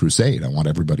my crusade. I want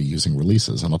everybody using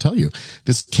releases. And I'll tell you,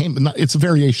 it's a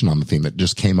variation on the theme that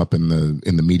just came up in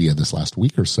the media this last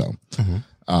week or so.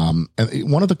 And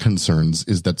one of the concerns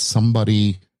is that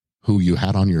somebody who you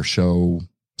had on your show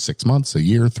 6 months, a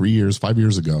year, 3 years, 5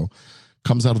 years ago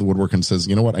comes out of the woodwork and says,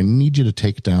 you know what, I need you to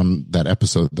take down that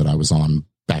episode that I was on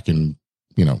back in,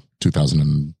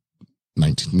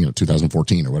 2019,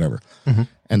 2014 or whatever.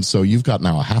 And so you've got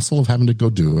now a hassle of having to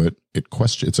go do it. It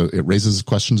raises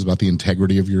questions about the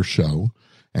integrity of your show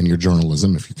and your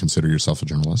journalism, if you consider yourself a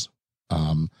journalist.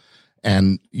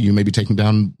 And you may be taking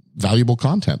down valuable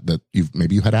content that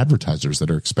you had advertisers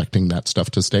that are expecting that stuff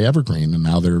to stay evergreen, and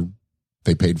now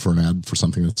they paid for an ad for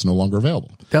something that's no longer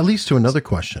available. That leads to another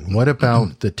question. What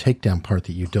about the takedown part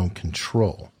that you don't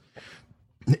control?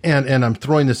 And I'm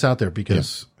throwing this out there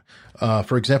because,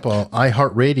 for example,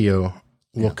 iHeartRadio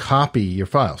will copy your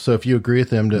file. So if you agree with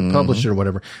them to publish it or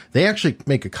whatever, they actually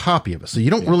make a copy of it. So you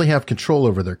don't really have control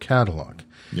over their catalog.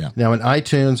 Yeah. Now in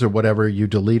iTunes or whatever, you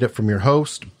delete it from your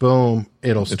host, boom,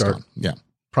 it'll start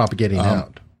propagating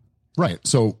out. Right.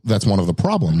 So that's one of the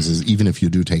problems is even if you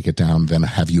do take it down, then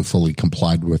have you fully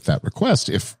complied with that request?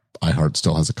 If iHeart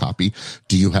still has a copy,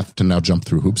 do you have to now jump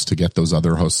through hoops to get those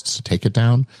other hosts to take it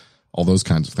down? All those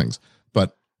kinds of things.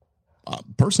 But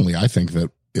personally, I think that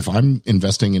if I'm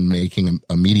investing in making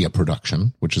a media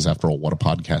production, which is after all what a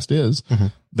podcast is,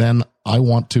 then I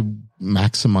want to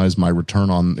maximize my return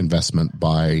on investment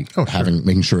by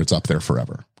making sure it's up there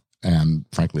forever. And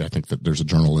frankly, I think that there's a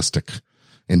journalistic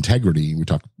integrity. We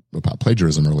talked about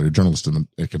plagiarism earlier. Journalistic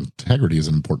integrity is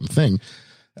an important thing.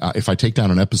 If I take down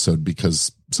an episode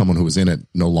because someone who was in it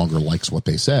no longer likes what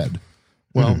they said,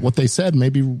 well, what they said may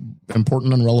be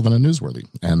important and relevant and newsworthy.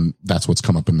 And that's what's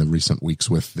come up in the recent weeks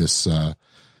with this,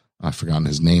 I've forgotten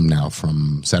his name now,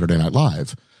 from Saturday Night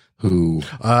Live, who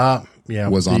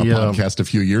was on a podcast a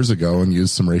few years ago and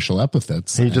used some racial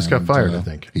epithets. He just got fired, I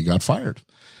think. He got fired.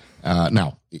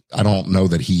 Now, I don't know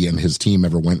that he and his team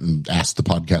ever went and asked the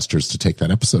podcasters to take that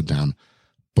episode down,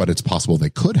 but it's possible they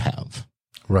could have.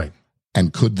 Right.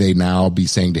 And could they now be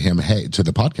saying to him, to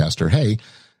the podcaster, hey,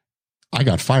 I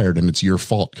got fired and it's your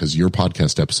fault because your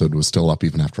podcast episode was still up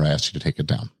even after I asked you to take it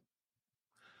down.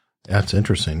 That's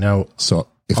interesting. Now, so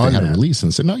if they had a release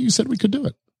and said, no, you said we could do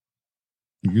it.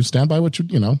 You stand by what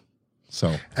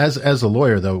so as a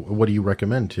lawyer though, what do you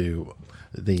recommend to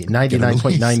the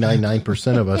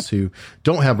 99.999% of us who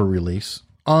don't have a release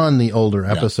on the older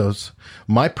episodes?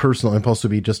 My personal impulse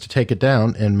would be just to take it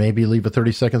down and maybe leave a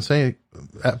 30-second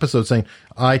episode saying,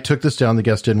 I took this down. The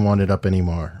guest didn't want it up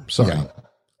anymore. Sorry. Yeah.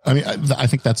 I mean, I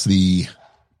think that's the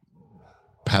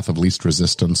path of least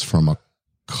resistance from a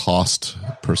cost,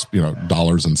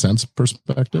 dollars and cents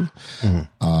perspective.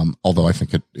 Although I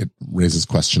think it raises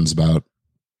questions about,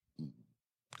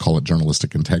 call it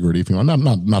journalistic integrity, if you want,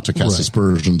 not to cast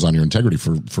aspersions on your integrity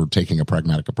for taking a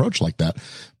pragmatic approach like that.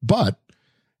 But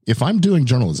if I'm doing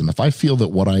journalism, if I feel that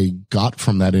what I got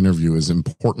from that interview is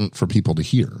important for people to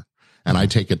hear and I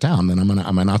take it down, then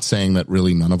am I not saying that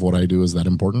really none of what I do is that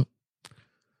important?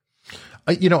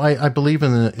 I believe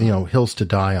in the, hills to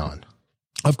die on.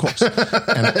 Of course.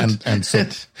 And so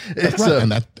that's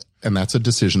right. And that's a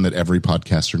decision that every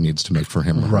podcaster needs to make for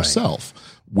him or herself.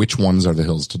 Which ones are the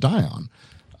hills to die on?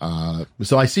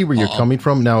 So I see where you're coming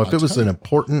from. Now, if it was an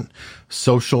important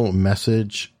social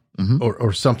message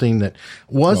or something that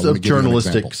was of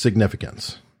journalistic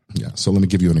significance. Yeah. So let me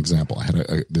give you an example.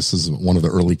 This is one of the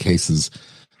early cases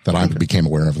that I became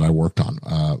aware of and I worked on.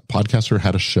 Podcaster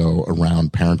had a show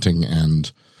around parenting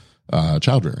and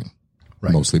child rearing,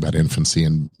 mostly about infancy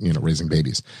and raising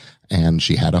babies. And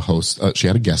she had a host, she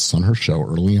had a guest on her show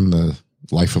early in the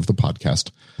life of the podcast,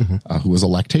 who was a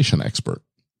lactation expert,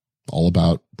 all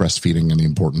about breastfeeding and the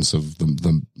importance of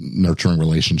the nurturing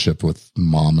relationship with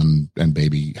mom and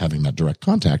baby having that direct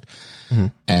contact.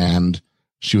 And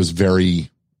she was very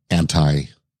anti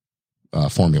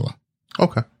formula.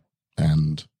 Okay.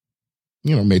 And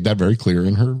made that very clear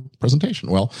in her presentation.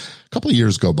 Well, a couple of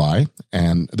years go by,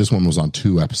 and this one was on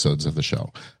 2 episodes of the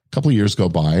show. A couple of years go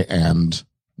by, and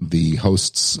the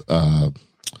hosts, call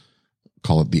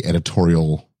it the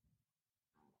editorial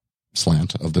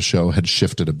slant of the show, had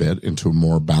shifted a bit into a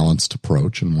more balanced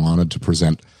approach and wanted to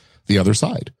present the other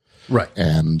side. Right.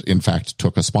 And in fact,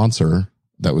 took a sponsor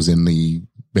that was in the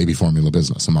baby formula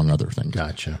business, among other things.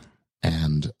 Gotcha.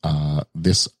 And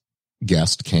this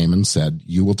guest came and said,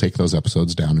 you will take those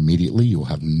episodes down immediately. You will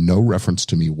have no reference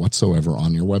to me whatsoever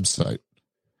on your website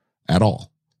at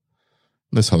all.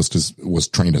 This host was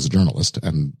trained as a journalist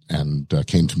and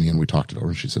came to me and we talked it over.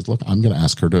 And she says, look, I'm going to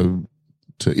ask her to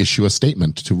issue a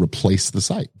statement to replace the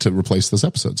site, to replace those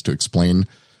episodes, to explain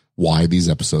why these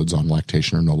episodes on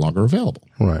lactation are no longer available.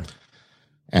 Right.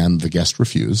 And the guest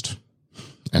refused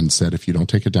and said, if you don't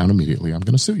take it down immediately, I'm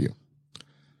going to sue you.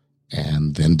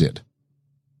 And then did.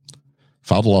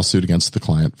 Filed a lawsuit against the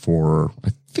client for,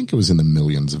 I think it was in the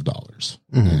millions of dollars.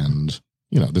 Mm-hmm. And,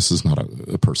 this is not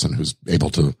a person who's able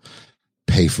to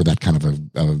pay for that kind of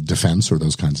a defense or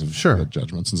those kinds of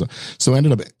judgments. And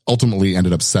so ultimately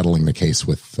ended up settling the case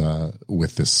with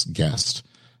this guest,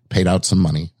 paid out some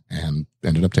money, and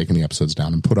ended up taking the episodes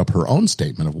down and put up her own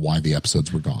statement of why the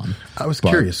episodes were gone. I was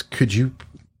curious. Could you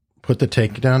put the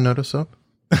takedown notice up?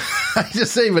 I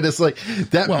just say, but it's like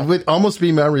that would almost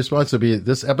be my response. Would be,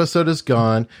 this episode is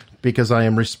gone because I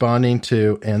am responding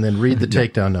to, and then read the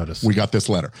takedown notice. We got this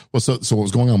letter. Well, so what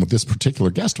was going on with this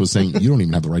particular guest was saying, you don't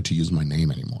even have the right to use my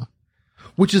name anymore,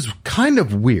 which is kind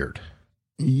of weird.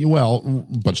 Well,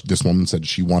 but this woman said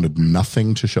she wanted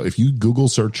nothing to show. If you Google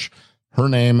search her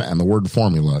name and the word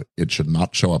formula, it should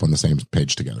not show up on the same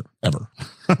page together ever.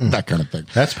 That kind of thing.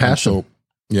 That's passion. So,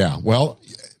 yeah. Well,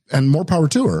 and more power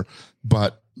to her,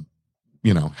 but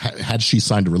had she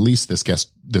signed a release,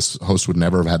 this host would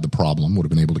never have had the problem, would have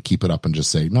been able to keep it up and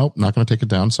just say, nope, not going to take it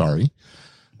down. Sorry.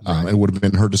 Right. It would have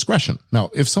been her discretion.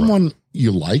 Now, if someone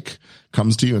you like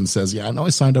comes to you and says, yeah, I know I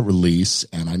signed a release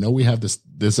and I know we have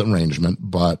this arrangement,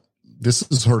 but this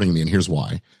is hurting me and here's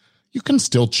why, you can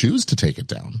still choose to take it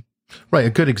down. Right. A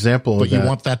good example but of that. But you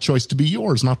want that choice to be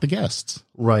yours, not the guest's.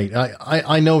 Right.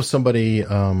 I know somebody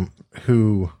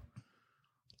who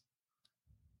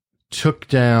took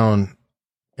down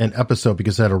an episode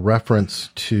because it had a reference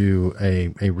to a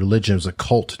religion. It was a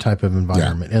cult type of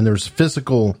environment, and there's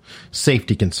physical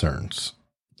safety concerns.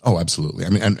 Oh, absolutely. I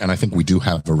mean, and I think we do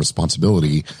have a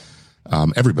responsibility.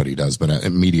 Everybody does,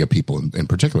 but media people in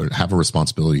particular have a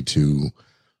responsibility to,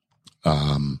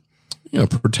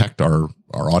 protect our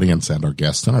audience and our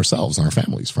guests and ourselves and our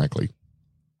families, frankly.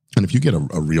 And if you get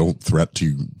a real threat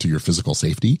to your physical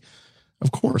safety,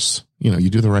 of course,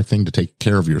 you do the right thing to take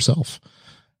care of yourself.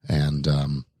 And,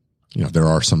 there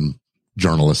are some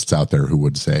journalists out there who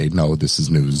would say, no, this is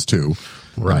news too.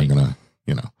 Right. I'm going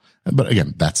to, but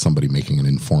again, that's somebody making an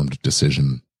informed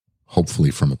decision,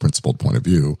 hopefully from a principled point of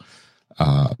view,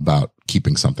 about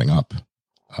keeping something up,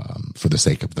 for the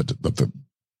sake of the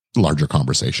larger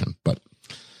conversation. But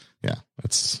yeah,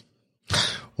 that's.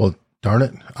 Well, darn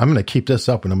it. I'm going to keep this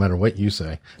up no matter what you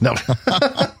say. No.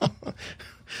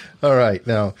 All right.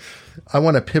 Now, I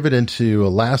want to pivot into a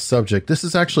last subject. This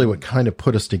is actually what kind of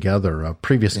put us together. A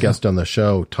previous guest on the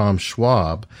show, Tom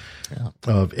Schwab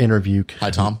of Interview.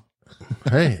 Hi, Tom.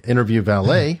 Hey, Interview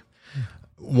Valet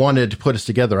wanted to put us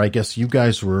together. I guess you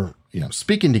guys were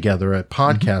speaking together at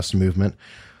Podcast Movement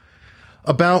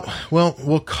about, well,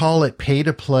 we'll call it pay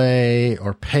to play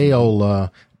or payola.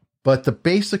 But the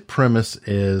basic premise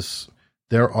is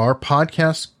there are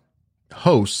podcast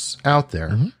hosts out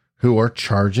there who are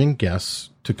charging guests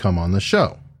to come on the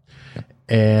show.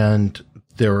 And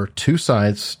there are two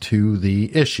sides to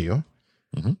the issue.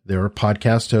 There are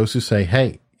podcast hosts who say,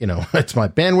 hey, it's my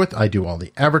bandwidth. I do all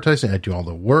the advertising. I do all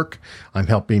the work. I'm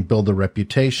helping build a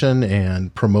reputation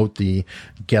and promote the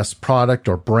guest product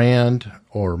or brand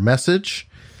or message.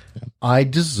 I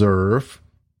deserve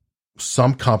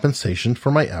some compensation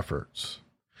for my efforts.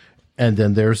 And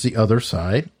then there's the other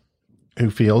side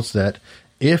who feels that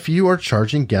if you are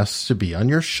charging guests to be on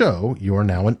your show, you are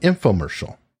now an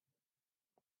infomercial.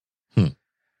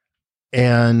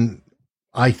 And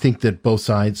I think that both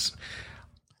sides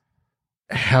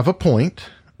have a point,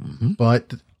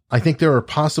 but I think there are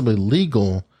possibly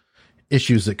legal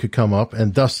issues that could come up,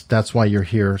 and thus that's why you're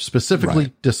here,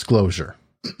 specifically disclosure.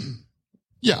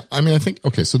 Yeah, I mean, I think,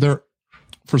 okay, so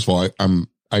first of all,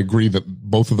 I agree that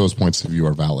both of those points of view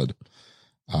are valid.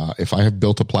 If I have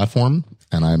built a platform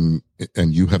and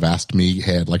you have asked me,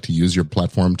 hey, I'd like to use your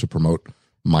platform to promote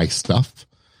my stuff,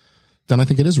 then I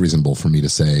think it is reasonable for me to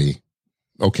say,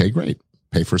 okay, great,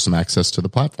 pay for some access to the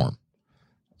platform.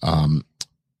 And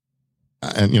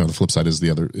the flip side is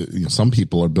the other, some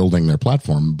people are building their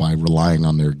platform by relying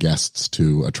on their guests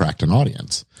to attract an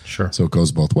audience. Sure. So it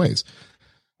goes both ways.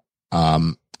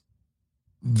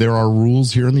 There are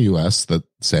rules here in the US that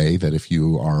say that if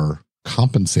you are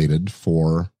compensated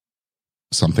for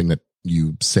something that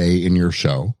you say in your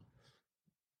show,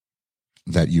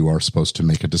 that you are supposed to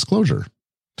make a disclosure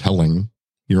telling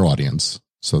your audience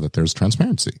so that there's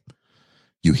transparency.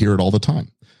 You hear it all the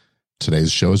time.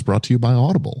 Today's show is brought to you by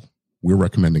Audible. We're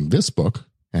recommending this book,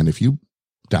 and if you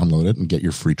download it and get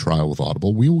your free trial with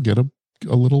Audible, we will get a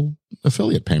little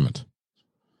affiliate payment.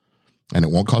 And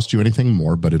it won't cost you anything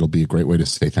more, but it'll be a great way to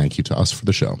say thank you to us for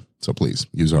the show. So please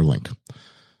use our link.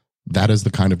 That is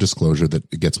the kind of disclosure that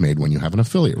gets made when you have an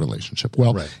affiliate relationship.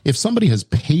 Well, Right. if somebody has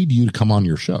paid you to come on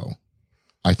your show,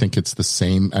 I think it's the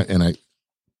same. And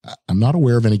I'm not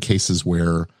aware of any cases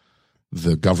where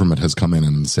the government has come in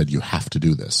and said, you have to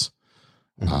do this.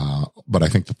 But I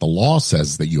think that the law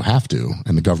says that you have to,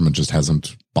 and the government just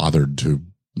hasn't bothered to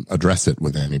address it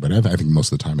with anybody. I think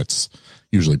most of the time it's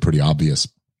usually pretty obvious.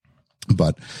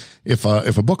 But if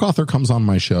a book author comes on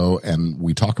my show and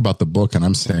we talk about the book and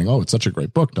I'm saying, oh, it's such a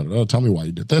great book, tell me why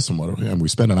you did this, and we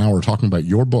spend an hour talking about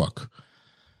your book,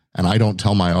 and I don't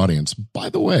tell my audience, by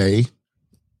the way,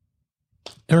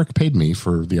 Eric paid me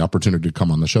for the opportunity to come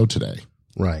on the show today.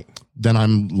 Right. Then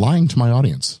I'm lying to my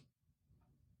audience,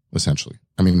 essentially.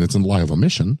 I mean, it's a lie of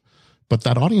omission, but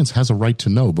that audience has a right to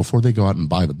know before they go out and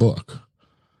buy the book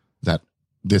that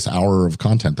this hour of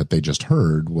content that they just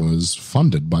heard was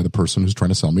funded by the person who's trying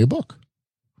to sell me a book.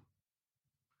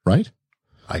 Right?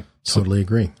 I totally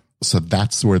agree. So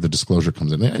that's where the disclosure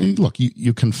comes in. And look,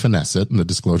 you can finesse it, and the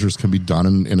disclosures can be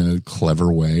done in a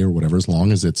clever way or whatever, as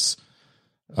long as it's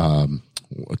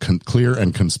clear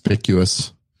and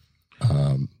conspicuous.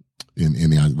 In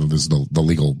this is the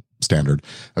legal standard,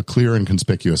 a clear and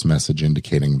conspicuous message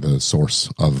indicating the source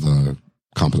of the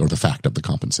or the fact of the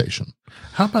compensation.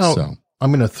 How about,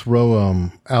 I'm going to throw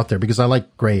out there because I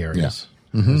like gray areas,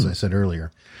 as I said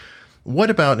earlier. What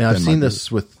about, now I've seen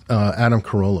this with Adam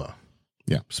Carolla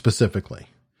specifically,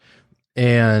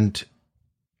 and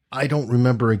I don't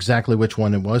remember exactly which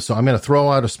one it was. So I'm going to throw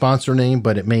out a sponsor name,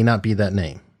 but it may not be that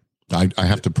name. I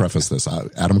have to preface this.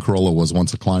 Adam Carolla was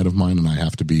once a client of mine, and I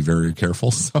have to be very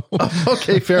careful. So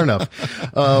okay, fair enough.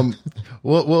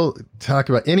 We'll talk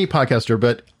about any podcaster,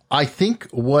 but I think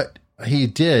what he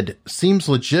did seems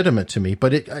legitimate to me,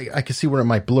 but I can see where it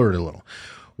might blur it a little.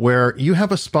 Where you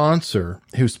have a sponsor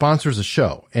who sponsors a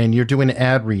show, and you're doing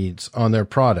ad reads on their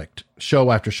product,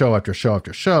 show after show after show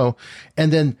after show,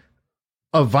 and then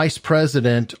a vice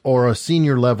president or a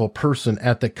senior level person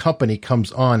at the company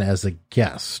comes on as a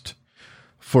guest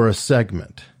for a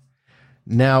segment.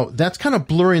 Now, that's kind of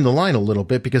blurring the line a little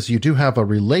bit because you do have a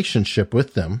relationship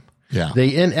with them. Yeah. They,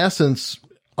 in essence,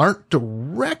 aren't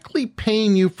directly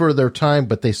paying you for their time,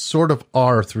 but they sort of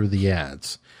are through the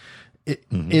ads.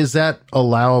 Is that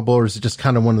allowable, or is it just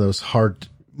kind of one of those hard,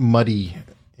 muddy,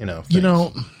 things?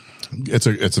 You're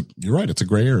right. It's a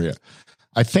gray area.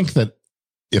 I think that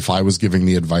if I was giving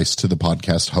the advice to the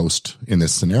podcast host in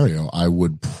this scenario, I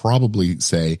would probably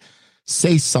say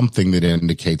something that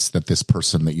indicates that this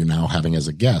person that you're now having as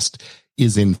a guest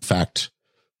is in fact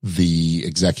the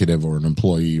executive or an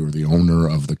employee or the owner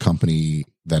of the company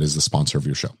that is the sponsor of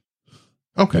your show.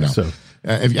 Okay.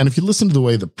 If you listen to the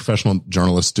way the professional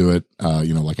journalists do it,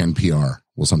 like NPR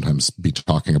will sometimes be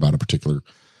talking about a particular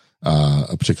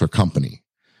company.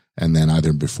 And then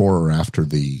either before or after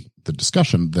the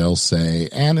discussion, they'll say,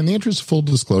 and in the interest of full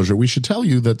disclosure, we should tell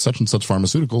you that such and such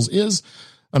pharmaceuticals is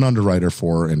an underwriter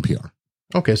for NPR.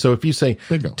 Okay. So if you say,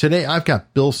 today I've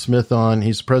got Bill Smith on,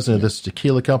 he's the president of this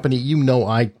tequila company.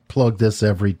 I plug this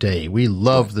every day. We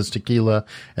love this tequila,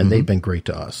 and they've been great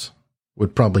to us.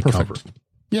 Would probably cover it.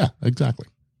 Yeah, exactly.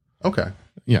 Okay.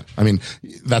 Yeah. I mean,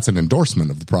 that's an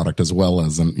endorsement of the product as well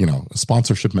as a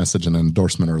sponsorship message and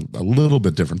endorsement are a little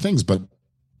bit different things, but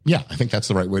yeah, I think that's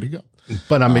the right way to go.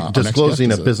 But I'm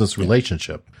disclosing a business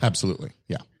relationship. Absolutely.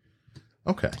 Yeah.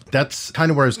 Okay. That's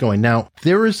kind of where I was going. Now,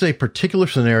 there is a particular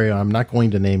scenario. I'm not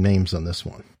going to name names on this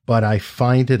one, but I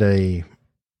find it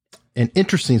an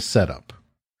interesting setup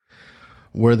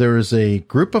where there is a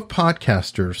group of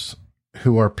podcasters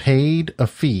who are paid a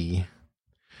fee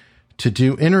to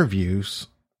do interviews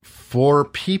for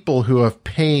people who have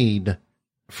paid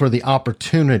for the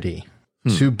opportunity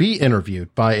to be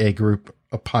interviewed by a group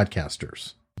of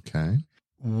podcasters. Okay.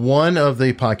 One of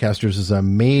the podcasters is a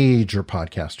major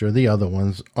podcaster. The other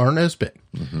ones aren't as big.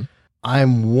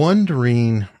 I'm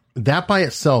wondering that by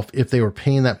itself, if they were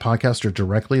paying that podcaster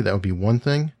directly, that would be one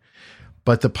thing.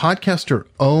 But the podcaster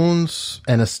owns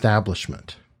an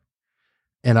establishment.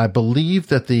 And I believe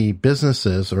that the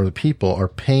businesses or the people are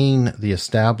paying the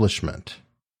establishment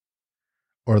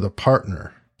or the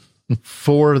partner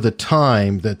for the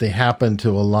time that they happen to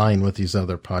align with these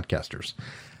other podcasters.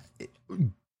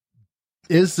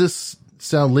 Is this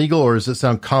sound legal, or does it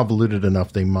sound convoluted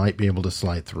enough they might be able to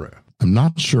slide through? I'm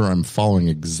not sure I'm following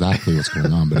exactly what's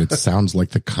going on, but it sounds like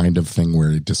the kind of thing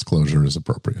where a disclosure is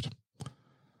appropriate.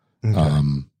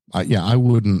 Okay. I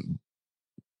wouldn't.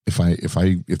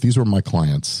 If these were my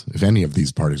clients, if any of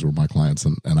these parties were my clients,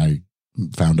 and I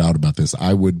found out about this,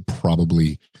 I would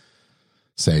probably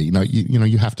say,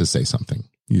 you have to say something.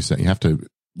 You have to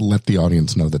let the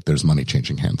audience know that there's money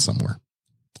changing hands somewhere,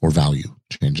 or value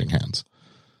changing hands.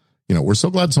 we're so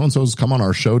glad so-and-so's come on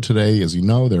our show today. As you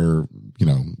know,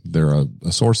 they're a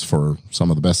source for some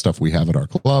of the best stuff we have at our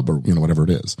club, or, whatever it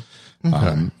is.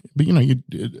 Okay. But, you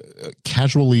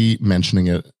casually mentioning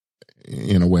it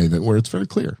in a way where it's very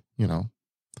clear,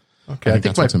 Okay. I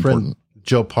think my friend important.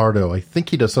 Joe Pardo, I think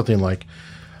he does something like,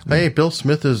 hey, Bill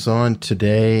Smith is on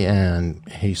today and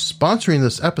he's sponsoring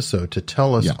this episode to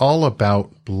tell us all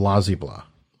about blah, blah.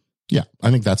 Yeah,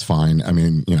 I think that's fine. I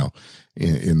mean,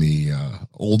 in the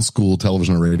old school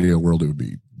television or radio world, it would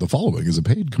be the following is a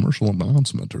paid commercial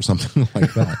announcement or something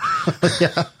like that.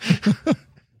 Yeah.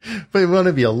 But you want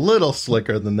to be a little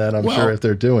slicker than that, I'm sure, if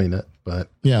they're doing it. But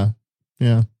yeah.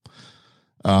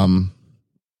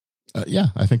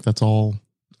 I think that's all.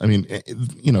 I mean,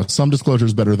 some disclosure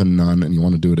is better than none, and you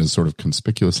want to do it as sort of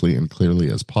conspicuously and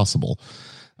clearly as possible.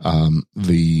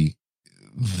 The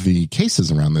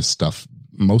cases around this stuff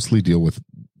mostly deal with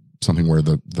something where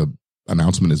the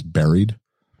announcement is buried,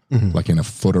 like in a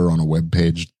footer on a web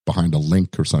page behind a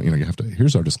link or something. You have to,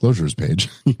 here's our disclosures page.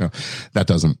 That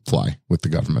doesn't fly with the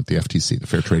government, the FTC, the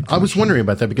Fair Trade Commission. I was wondering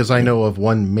about that because I know of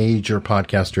one major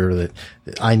podcaster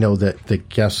that I know that the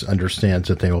guest understands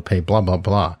that they will pay blah, blah,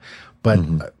 blah, but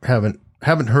haven't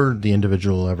heard the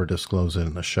individual ever disclose it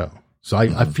in the show. So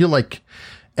I feel like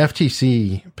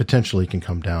FTC potentially can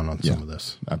come down on some of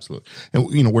this. Absolutely.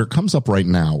 And, where it comes up right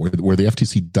now, where the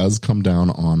FTC does come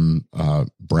down on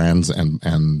brands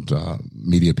and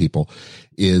media people,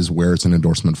 is where it's an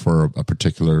endorsement for a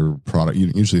particular product.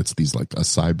 Usually it's these like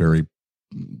acai berry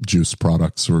juice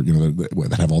products, or,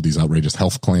 that have all these outrageous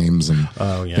health claims and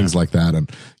things like that. And,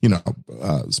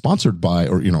 sponsored by,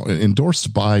 or,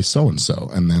 endorsed by so-and-so.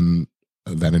 And then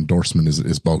that endorsement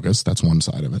is bogus. That's one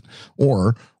side of it.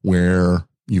 Or where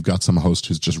you've got some host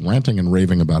who's just ranting and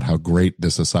raving about how great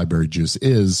this acai berry juice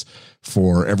is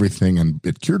for everything, and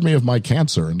it cured me of my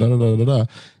cancer, and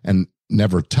and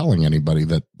never telling anybody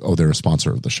that, they're a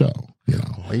sponsor of the show.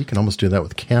 Well, you can almost do that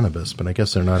with cannabis, but I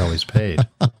guess they're not always paid.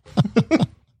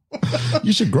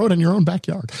 You should grow it in your own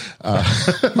backyard.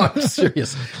 I'm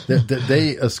serious.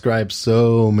 They ascribe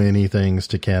so many things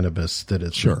to cannabis that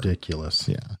it's ridiculous.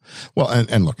 Yeah. Well,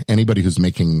 and look, anybody who's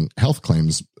making health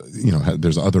claims,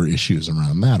 there's other issues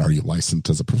around that. Are you licensed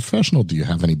as a professional? Do you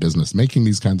have any business making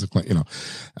these kinds of claims?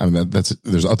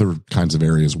 There's other kinds of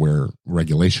areas where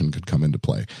regulation could come into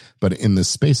play. But in this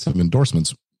space of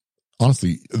endorsements,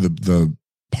 honestly, the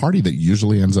party that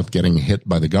usually ends up getting hit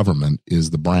by the government is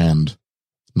the brand,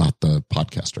 not the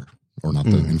podcaster or not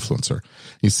the influencer.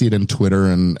 You see it in Twitter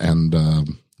and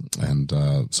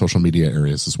social media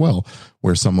areas as well,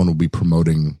 where someone will be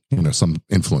promoting, some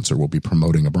influencer will be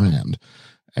promoting a brand.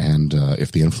 And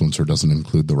if the influencer doesn't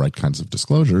include the right kinds of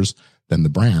disclosures, then the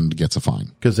brand gets a fine.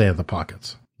 Because they have the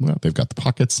pockets. Well, they've got the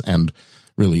pockets, and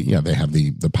really, they have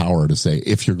the power to say,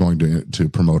 if you're going to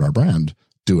promote our brand,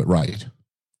 do it right,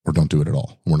 or don't do it at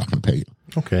all. We're not going to pay you.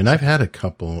 Okay. And I've had a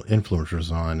couple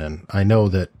influencers on, and I know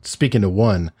that, speaking to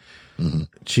one,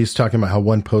 she's talking about how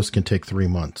one post can take 3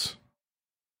 months.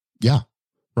 Yeah.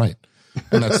 Right.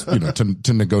 And that's,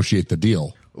 to negotiate the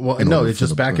deal. Well, no, it's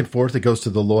just back and forth. It goes to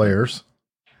the lawyers.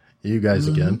 You guys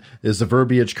again. Is the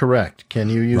verbiage correct? Can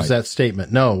you use that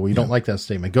statement? No, we don't like that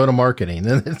statement. Go to marketing.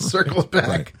 Then it circles back.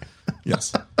 Right.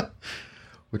 Yes.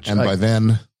 By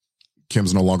then,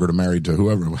 Kim's no longer married to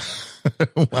whoever.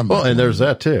 Well, and there's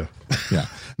that too. Yeah.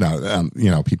 Now, and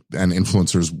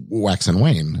influencers wax and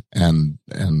wane. And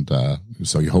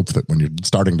so you hope that when you're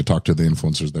starting to talk to the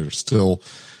influencers, they're still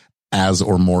as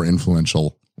or more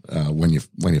influential when you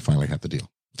finally have the deal.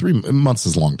 3 months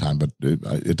is a long time, but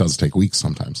it does take weeks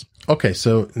sometimes. Okay.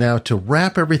 So now to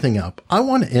wrap everything up, I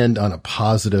want to end on a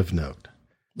positive note.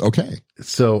 Okay.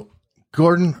 So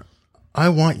Gordon, I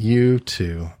want you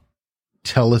to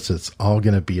tell us it's all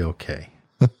going to be okay.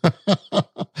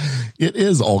 It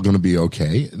is all going to be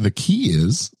okay. The key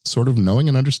is sort of knowing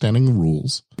and understanding the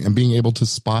rules and being able to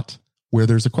spot where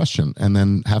there's a question, and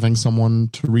then having someone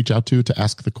to reach out to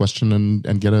ask the question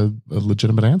and get a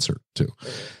legitimate answer to.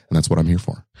 And that's what I'm here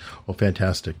for. Well,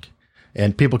 fantastic.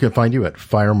 And people can find you at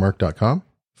firemark.com.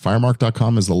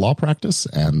 Firemark.com is the law practice.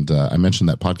 And I mentioned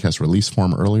that podcast release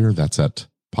form earlier. That's at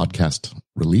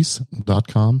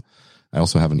podcastrelease.com. I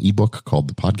also have an ebook called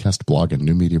The Podcast Blog and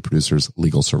New Media Producers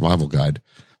Legal Survival Guide,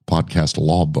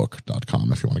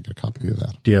 podcastlawbook.com, if you want to get a copy of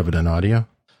that. Do you have it in audio?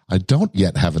 I don't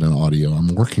yet have it in audio.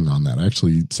 I'm working on that. I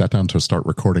actually sat down to start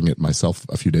recording it myself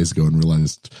a few days ago and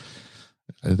realized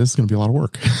this is going to be a lot of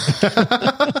work.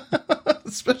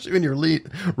 Especially when you're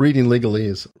reading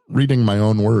legalese. Reading my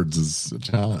own words is a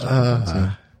challenge.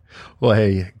 Well,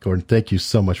 hey, Gordon, thank you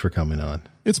so much for coming on.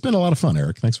 It's been a lot of fun,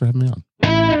 Eric. Thanks for having me on.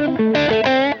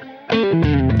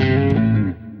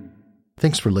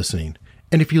 Thanks for listening.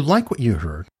 And if you like what you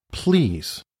heard,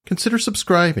 please consider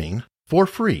subscribing for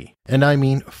free. And I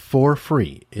mean for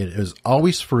free. It is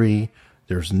always free.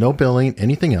 There's no billing,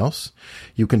 anything else.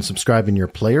 You can subscribe in your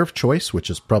player of choice,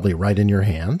 which is probably right in your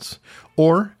hands,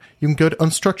 or you can go to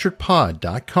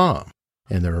unstructuredpod.com,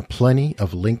 and there are plenty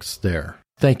of links there.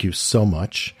 Thank you so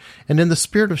much. And in the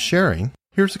spirit of sharing,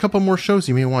 here's a couple more shows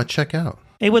you may want to check out.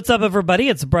 Hey, what's up, everybody?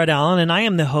 It's Brett Allen, and I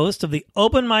am the host of the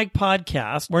Open Mic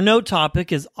Podcast, where no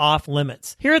topic is off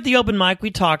limits. Here at the Open Mic, we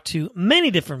talk to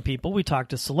many different people. We talk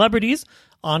to celebrities,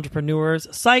 entrepreneurs,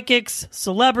 psychics,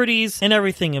 celebrities, and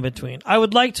everything in between. I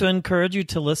would like to encourage you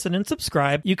to listen and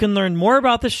subscribe. You can learn more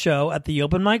about the show at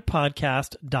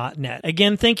theopenmicpodcast.net.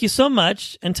 Again, thank you so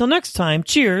much. Until next time,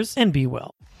 cheers and be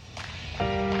well.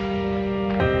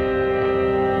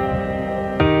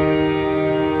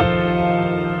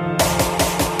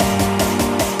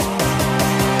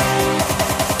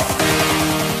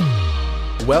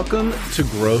 Welcome to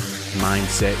Growth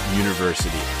Mindset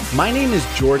University. My name is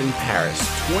Jordan Paris,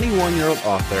 21-year-old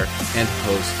author and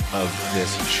host of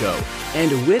this show.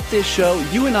 And with this show,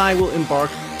 you and I will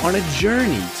embark on a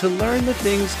journey to learn the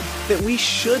things that we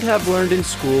should have learned in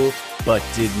school but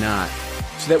did not,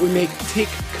 so that we may take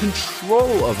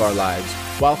control of our lives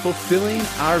while fulfilling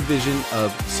our vision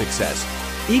of success.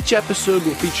 Each episode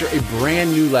will feature a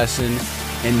brand new lesson,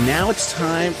 and now it's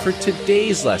time for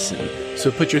today's lesson. So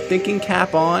put your thinking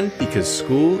cap on, because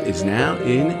school is now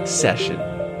in session.